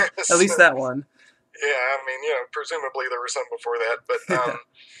 At least that one. Yeah, I mean, presumably there was some before that, but Yeah.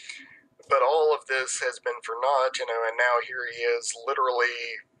 but all of this has been for naught, and now here he is, literally,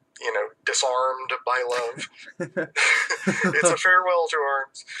 disarmed by love. It's a farewell to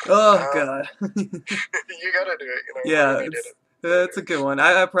arms. Oh God. You gotta do it, Yeah, when he did it. it's a good one.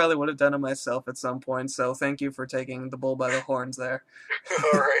 I probably would have done it myself at some point. So thank you for taking the bull by the horns there.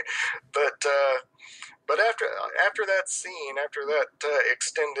 All right, but after that scene, after that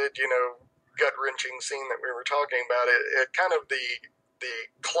extended, gut wrenching scene that we were talking about, it kind of the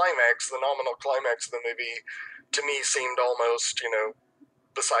climax, the nominal climax of the movie, to me seemed almost,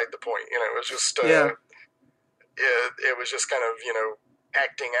 beside the point. It was just Yeah. it was just kind of,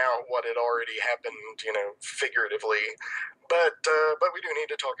 acting out what had already happened, figuratively. But we do need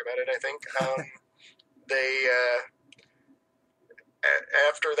to talk about it. I think they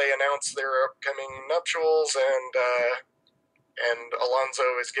after they announce their upcoming nuptials, and Alonzo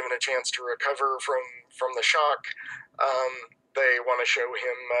is given a chance to recover from the shock, they want to show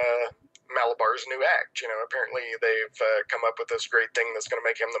him Malabar's new act. Apparently they've come up with this great thing that's going to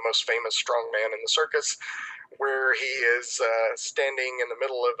make him the most famous strongman in the circus, where he is standing in the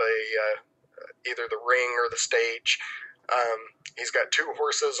middle of either the ring or the stage. He's got two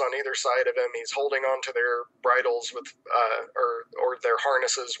horses on either side of him. He's holding on to their bridles with, or their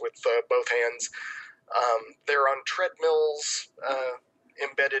harnesses with both hands. They're on treadmills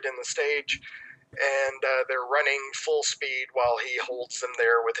embedded in the stage, and they're running full speed while he holds them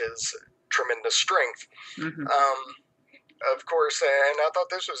there with his tremendous strength. Mm-hmm. Of course, and I thought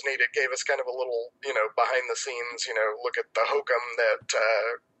this was neat. It gave us kind of a little, behind the scenes, look at the hokum that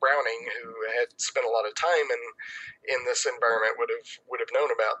Browning, who had spent a lot of time in this environment, would have known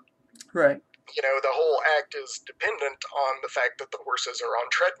about. Right. The whole act is dependent on the fact that the horses are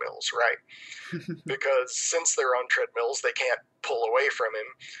on treadmills, right? Because since they're on treadmills, they can't pull away from him.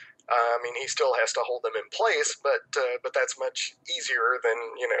 I mean, he still has to hold them in place, but that's much easier than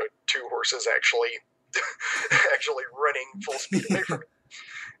two horses actually running full speed away from him.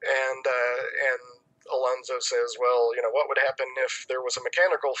 And Alonzo says, well, what would happen if there was a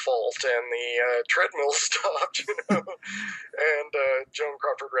mechanical fault and the treadmill stopped, And Joan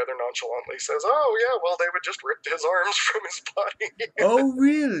Crawford rather nonchalantly says, oh, yeah, well, they would just rip his arms from his body. Oh,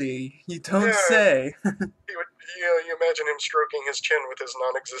 really? You don't Yeah. say. He would, you imagine him stroking his chin with his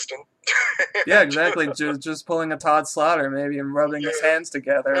non-existent Yeah, exactly. Just pulling a Todd Slaughter, maybe, and rubbing his hands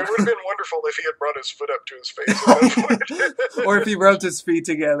together. It would have been wonderful if he had brought his foot up to his face at that point. Or if he rubbed his feet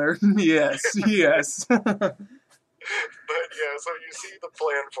together. Yes, yes. But yeah, so you see the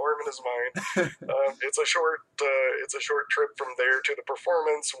plan form in his mind. It's a short trip from there to the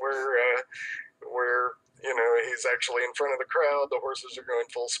performance where he's actually in front of the crowd. The horses are going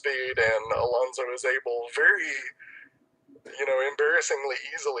full speed, and Alonzo is able very, embarrassingly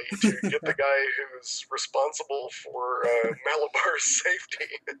easily to get the guy who's responsible for Malabar's safety,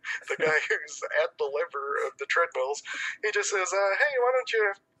 the guy who's at the lever of the treadmills. He just says, "Hey, why don't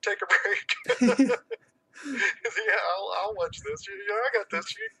you take a break?" Yeah, I'll watch this. I got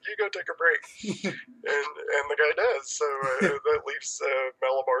this. You go take a break. And the guy does. So that leaves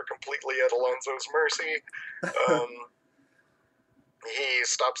Malabar completely at Alonzo's mercy. He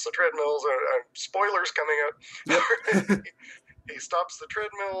stops the treadmills. Spoilers coming up. Yep. He stops the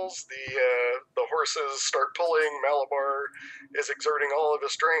treadmills. The horses start pulling. Malabar is exerting all of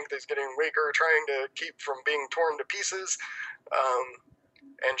his strength. He's getting weaker, trying to keep from being torn to pieces.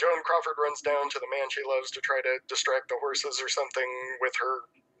 And Joan Crawford runs down to the man she loves to try to distract the horses or something with her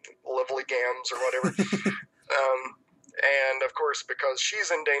lovely gams or whatever. And of course, because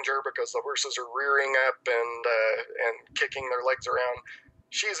she's in danger, because the horses are rearing up and kicking their legs around,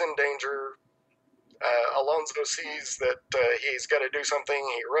 she's in danger. Alonzo sees that he's got to do something.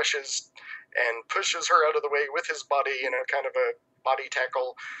 He rushes and pushes her out of the way with his body, kind of a body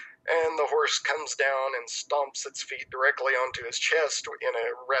tackle. And the horse comes down and stomps its feet directly onto his chest in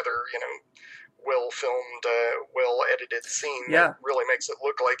a rather, well-filmed, well-edited scene that really makes it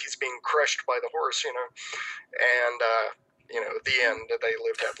look like he's being crushed by the horse, And, the end, they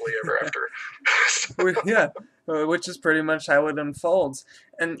lived happily ever after. Yeah, which is pretty much how it unfolds.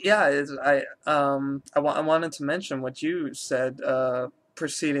 And yeah, I wanted to mention what you said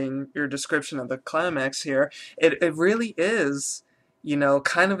preceding your description of the climax here. It really is,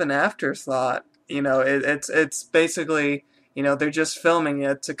 kind of an afterthought. It's basically, they're just filming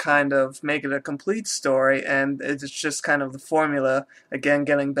it to kind of make it a complete story, and it's just kind of the formula, again,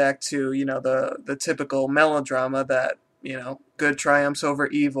 getting back to, the typical melodrama that, good triumphs over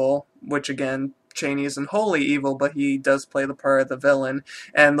evil, which again, Chaney isn't wholly evil, but he does play the part of the villain,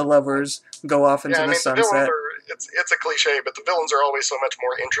 and the lovers go off into the sunset. The villains it's a cliche, but the villains are always so much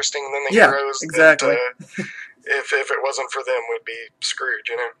more interesting than the heroes. Exactly. That, if it wasn't for them, we'd be screwed,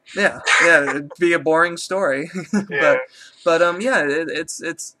 Yeah, it'd be a boring story. Yeah. But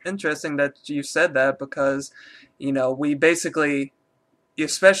it's interesting that you said that, because, we basically,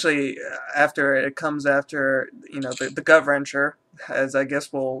 especially after it comes after, the gut wrencher, as I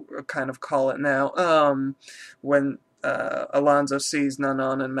guess we'll kind of call it now, when Alonzo sees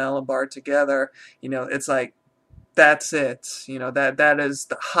Nanon and Malabar together, it's like, that's it. That is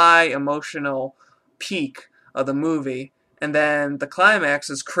the high emotional peak of the movie, and then the climax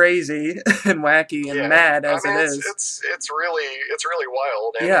is crazy and wacky and mad as it is. It's really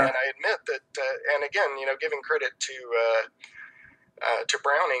wild, and I admit that. And again, giving credit to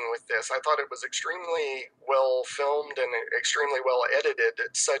Browning with this, I thought it was extremely well filmed and extremely well edited,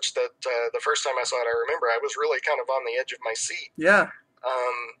 such that the first time I saw it, I remember I was really kind of on the edge of my seat. Yeah.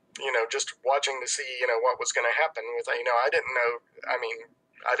 Just watching to see, what was going to happen with, I didn't know.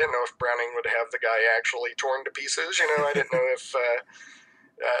 I didn't know if Browning would have the guy actually torn to pieces. I didn't know if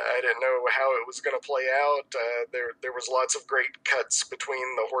I didn't know how it was going to play out. There was lots of great cuts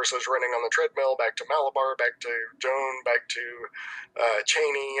between the horses running on the treadmill, back to Malabar, back to Joan, back to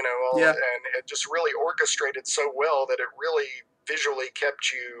Chaney. And it just really orchestrated so well that it really visually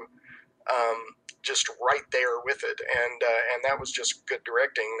kept you just right there with it, and that was just good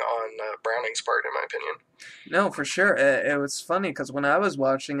directing on Browning's part, in my opinion. No, for sure. It was funny because when I was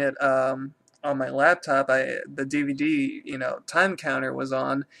watching it on my laptop, the DVD, time counter was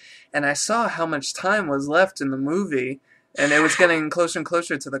on, and I saw how much time was left in the movie, and it was getting closer and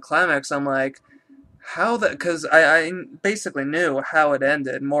closer to the climax. I'm like, because I basically knew how it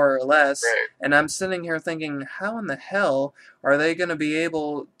ended, more or less, right. And I'm sitting here thinking, how in the hell are they going to be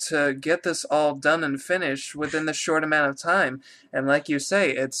able to get this all done and finished within this short amount of time? And like you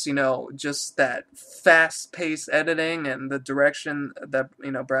say, it's, just that fast-paced editing and the direction that,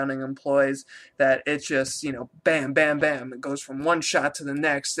 Browning employs, that it just, bam, bam, bam, it goes from one shot to the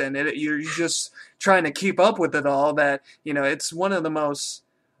next, and you're just trying to keep up with it all, that, it's one of the most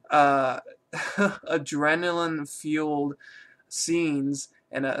adrenaline-fueled scenes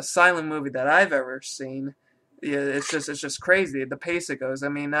in a silent movie that I've ever seen. Yeah, it's just crazy, the pace it goes. I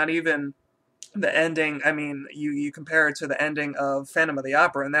mean, not even the ending. I mean, you compare it to the ending of Phantom of the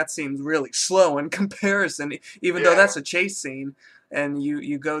Opera, and that seems really slow in comparison, even though that's a chase scene. And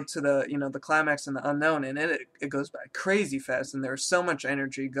you go to the the climax and the unknown, and it goes by crazy fast, and there's so much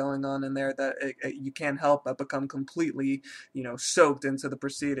energy going on in there that you can't help but become completely soaked into the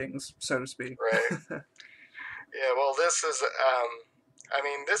proceedings, so to speak. Right. Yeah. Well, this is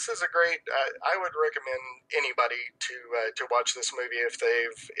this is a great. I would recommend anybody to watch this movie if they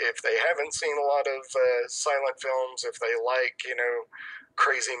haven't seen a lot of silent films, if they like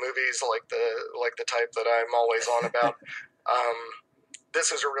crazy movies like the type that I'm always on about.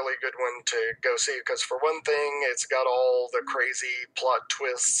 This is a really good one to go see, because for one thing, it's got all the crazy plot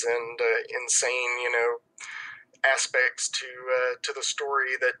twists and insane, aspects to the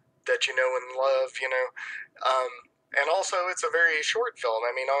story that and love, and also it's a very short film.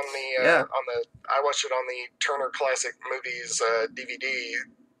 I mean, I watched it on the Turner Classic Movies DVD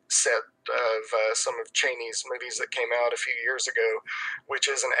set of some of Chaney's movies that came out a few years ago, which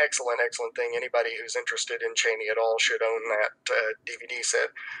is an excellent thing. Anybody who's interested in Chaney at all should own that DVD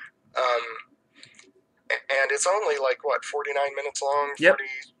set. And it's only 49 minutes long, 40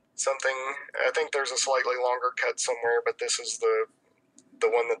 something. I think there's a slightly longer cut somewhere, but this is the the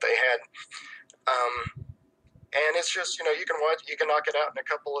one that they had. And it's just, you can knock it out in a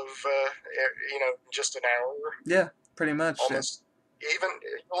couple of, just an hour. Yeah, pretty much. Almost. Even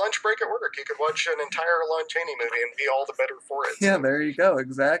a lunch break at work, you could watch an entire Lon Chaney movie and be all the better for it. Yeah, there you go.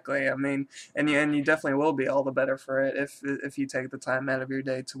 Exactly. I mean, and you definitely will be all the better for it if you take the time out of your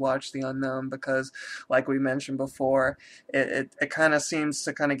day to watch The Unknown, because, like we mentioned before, it kind of seems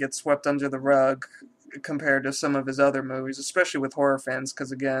to kind of get swept under the rug compared to some of his other movies, especially with horror fans,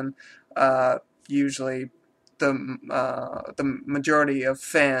 because again, usually the majority of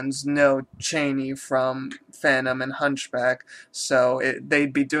fans know Chaney from Phantom and Hunchback, so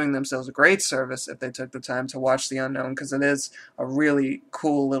they'd be doing themselves a great service if they took the time to watch The Unknown, because it is a really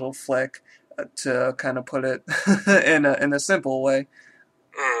cool little flick, to kind of put it in a simple way.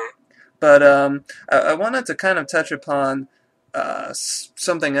 But I wanted to kind of touch upon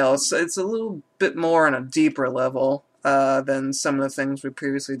something else. It's a little bit more on a deeper level than some of the things we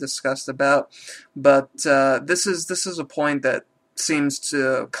previously discussed about. But this is a point that seems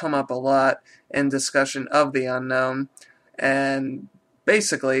to come up a lot in discussion of The Unknown. And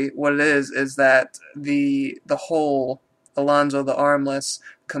basically what it is that the whole Alonzo the Armless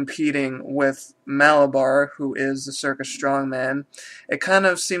competing with Malabar, who is the circus strongman, it kind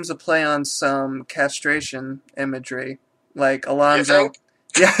of seems to play on some castration imagery. Like Alonzo,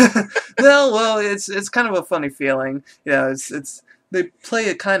 yeah. No, well, it's kind of a funny feeling. Yeah, it's they play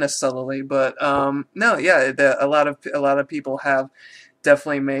it kind of subtly, but no, yeah, a lot of people have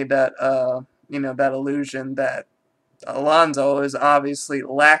definitely made that that illusion that Alonzo is obviously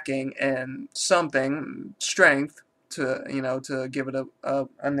lacking in something, strength, to give it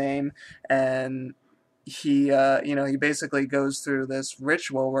a name, and he basically goes through this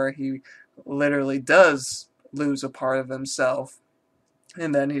ritual where he literally does lose a part of himself,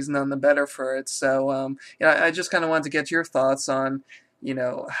 and then he's none the better for it. So I just kind of wanted to get your thoughts on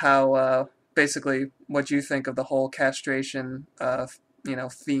how basically what you think of the whole castration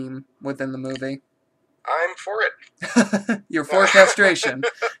theme within the movie. I'm for it. You're for castration.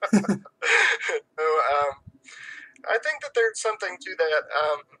 I think that there's something to that.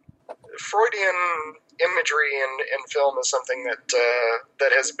 Freudian imagery in film is something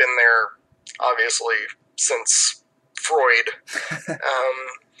that has been there, obviously, since Freud.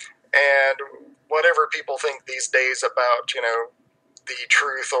 And whatever people think these days about, the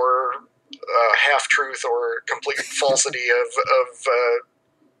truth or half-truth or complete falsity of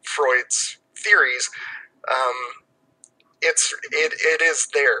Freud's theories, it is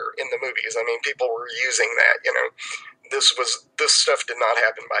there in the movies. I mean, people were using that. This stuff did not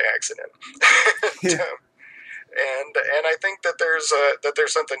happen by accident. Yeah. And I think that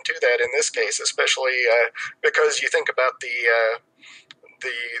there's something to that in this case, especially because you think about the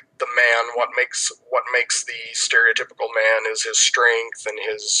man. What makes the stereotypical man is his strength and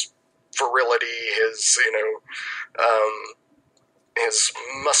his virility, his his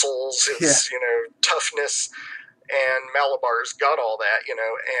muscles, his toughness. And Malabar's got all that, and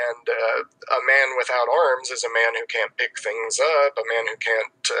a man without arms is a man who can't pick things up, a man who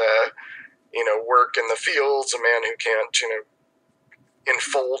can't, work in the fields, a man who can't,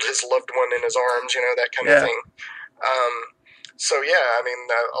 enfold his loved one in his arms, that kind of thing. So, yeah, I mean,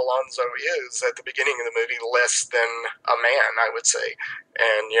 Alonzo is, at the beginning of the movie, less than a man, I would say.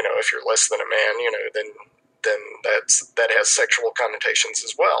 And, if you're less than a man, then that has sexual connotations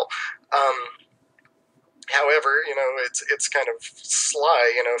as well. However, it's kind of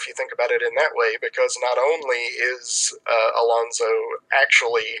sly, if you think about it in that way, because not only is Alonzo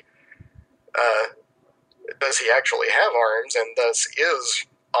actually, does he actually have arms, and thus is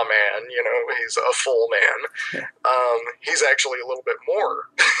a man, he's a full man, he's actually a little bit more.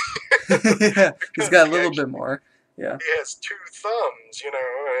 Yeah, he's got a little bit more. Yeah. He has 2 thumbs, and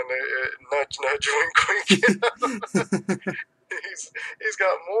nudge, nudge, wink, wink. He's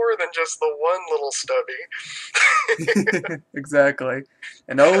got more than just the one little stubby. Exactly.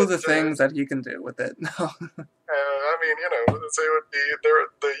 And the things that he can do with it. I mean,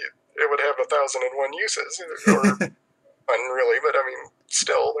 it would have 1,001 uses, or unreally, but I mean,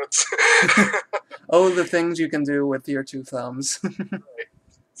 still, it's. The things you can do with your 2 thumbs. Right.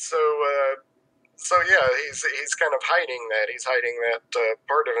 So yeah, he's kind of hiding that. He's hiding that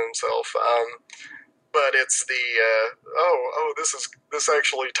part of himself. But it's the this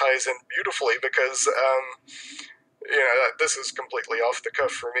actually ties in beautifully because this is completely off the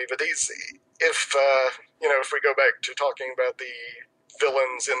cuff for me. But if we go back to talking about the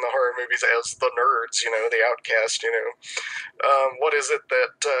villains in the horror movies as the nerds, the outcast, what is it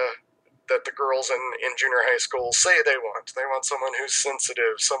that the girls in junior high school say they want? They want someone who's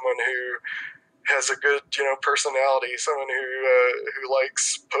sensitive, someone who has a good, personality, someone who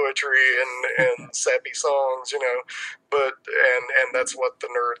likes poetry and sappy songs, but and that's what the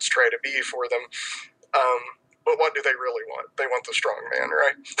nerds try to be for them. But what do they really want? They want the strong man,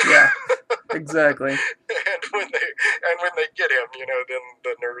 right? Yeah, exactly. and when they get him, then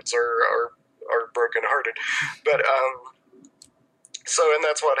the nerds are brokenhearted. But so, and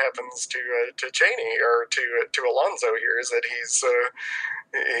that's what happens to Chaney, or to Alonzo here, is that he's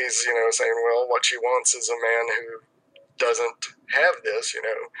saying, well, what she wants is a man who doesn't have this.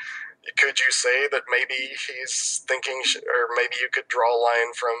 Could you say that maybe he's thinking, or maybe you could draw a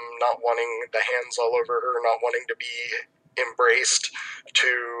line from not wanting the hands all over her, not wanting to be embraced,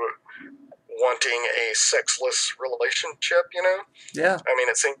 to wanting a sexless relationship, Yeah. I mean,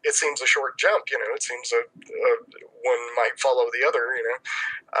 it seems a short jump, it seems one might follow the other,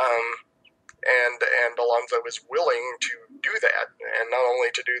 and Alonzo is willing to do that, and not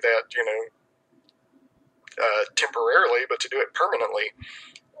only to do that, temporarily, but to do it permanently.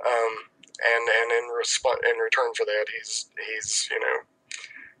 And in return for that, he's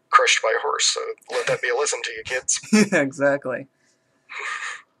crushed by a horse. So let that be a lesson to you, kids. Yeah, exactly.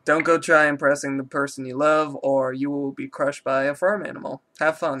 Don't go try impressing the person you love, or you will be crushed by a farm animal.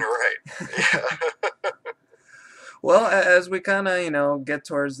 Have fun. Right. Yeah. Well, as we kind of, get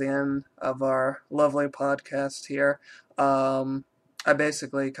towards the end of our lovely podcast here, I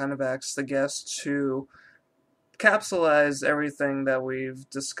basically kind of asked the guests to capsulize everything that we've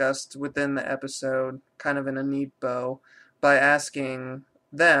discussed within the episode kind of in a neat bow by asking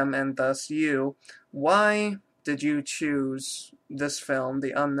them, and thus you, why did you choose this film,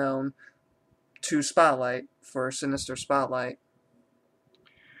 The Unknown, to spotlight for Sinister Spotlight?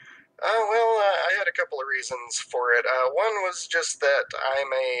 Well, I had a couple of reasons for it. One was just that I'm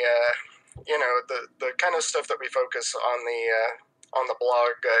the kind of stuff that we focus on the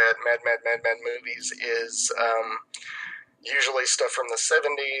blog at Mad Movies is usually stuff from the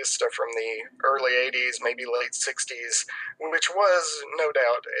 70s, stuff from the early 80s, maybe late 60s, which was, no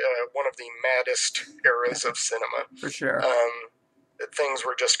doubt, one of the maddest eras of cinema. For sure. Things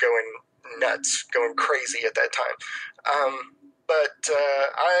were just going nuts, going crazy at that time. But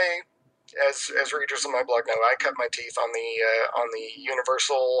I, as readers of my blog know, I cut my teeth on the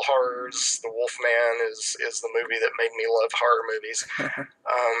Universal horrors. The Wolfman is the movie that made me love horror movies.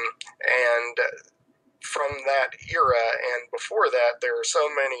 And from that era and before that, there are so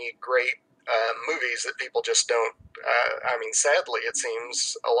many great movies that people just don't. Sadly, it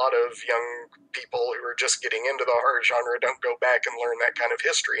seems a lot of young people who are just getting into the horror genre don't go back and learn that kind of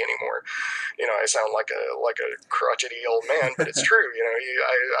history anymore. I sound like a crotchety old man, but it's true.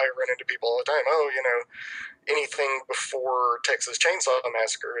 I run into people all the time. Oh, anything before Texas Chainsaw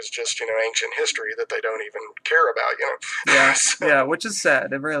Massacre is just ancient history that they don't even care about. Yeah, So, yeah, which is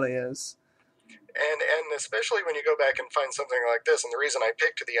sad. It really is. and especially when you go back and find something like this, and the reason I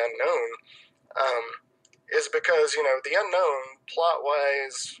picked The Unknown is because The Unknown, plot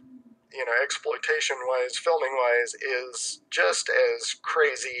wise, exploitation wise, filming wise, is just as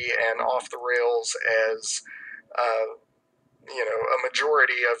crazy and off the rails as a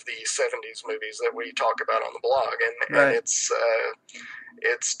majority of the 70s movies that we talk about on the blog, and Right.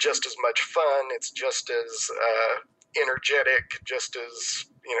 it's just as much fun, it's just as energetic, just as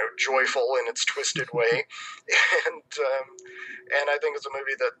joyful in its twisted way, and I think it's a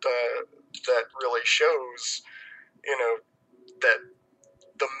movie that really shows that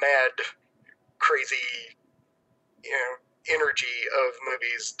the mad, crazy energy of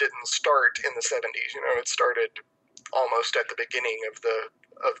movies didn't start in the 70s. It started almost at the beginning of the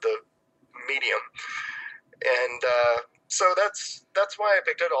medium, and so that's why I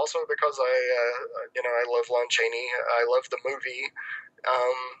picked it. Also because I love Lon Chaney. I love the movie,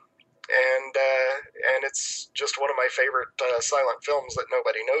 and it's just one of my favorite silent films that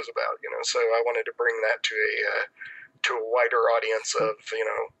nobody knows about. So I wanted to bring that to a wider audience of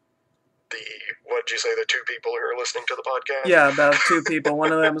what'd you say, the two people who are listening to the podcast? Yeah, about two people.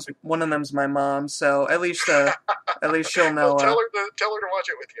 One of them's my mom. So at least she'll know. Well, tell her to watch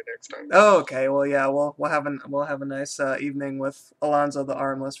it with you next time. Oh, okay. Well, yeah, we'll have a nice evening with Alonzo the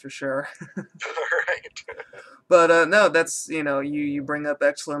Armless for sure. All right. But no, that's you bring up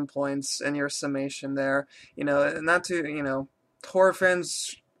excellent points in your summation there. Not to horror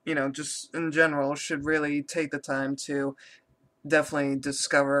fans just in general should really take the time to definitely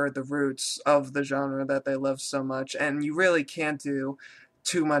discover the roots of the genre that they love so much, and you really can't do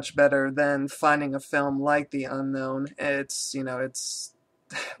too much better than finding a film like The Unknown. It's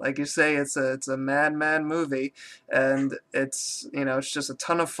like you say, it's a mad movie, and it's just a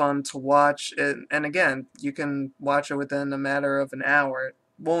ton of fun to watch it. And again, you can watch it within a matter of an hour.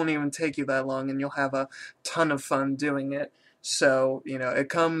 won't even take you that long, and you'll have a ton of fun doing it. So, it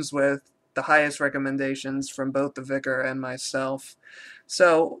comes with the highest recommendations from both the Vicar and myself.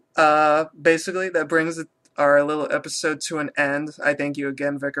 So, basically, that brings our little episode to an end. I thank you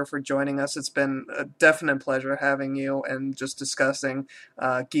again, Vicar, for joining us. It's been a definite pleasure having you and just discussing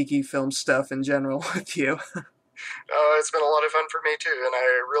geeky film stuff in general with you. It's been a lot of fun for me too, and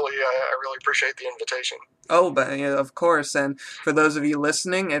I really appreciate the invitation. Oh, but yeah, of course. And for those of you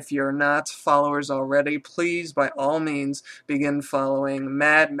listening, if you're not followers already, please, by all means, begin following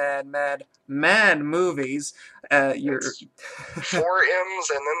Mad, Mad, Mad, Mad Movies. You're It's four M's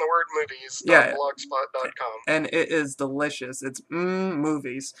and then the word movies. yeah, Blogspot.com. and it is delicious. It's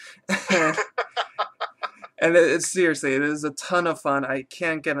movies, and it's seriously, it is a ton of fun. I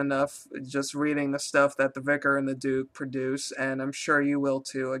can't get enough just reading the stuff that the Vicar and the Duke produce, and I'm sure you will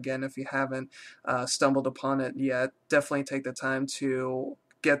too. Again, if you haven't stumbled upon it yet, definitely take the time to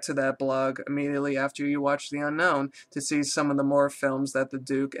get to that blog immediately after you watch The Unknown to see some of the more films that the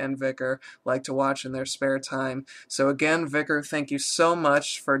Duke and Vicar like to watch in their spare time. So again, Vicar, thank you so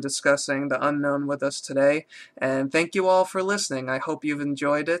much for discussing The Unknown with us today, and thank you all for listening. I hope you've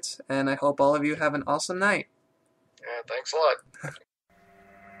enjoyed it, and I hope all of you have an awesome night. Thanks a lot.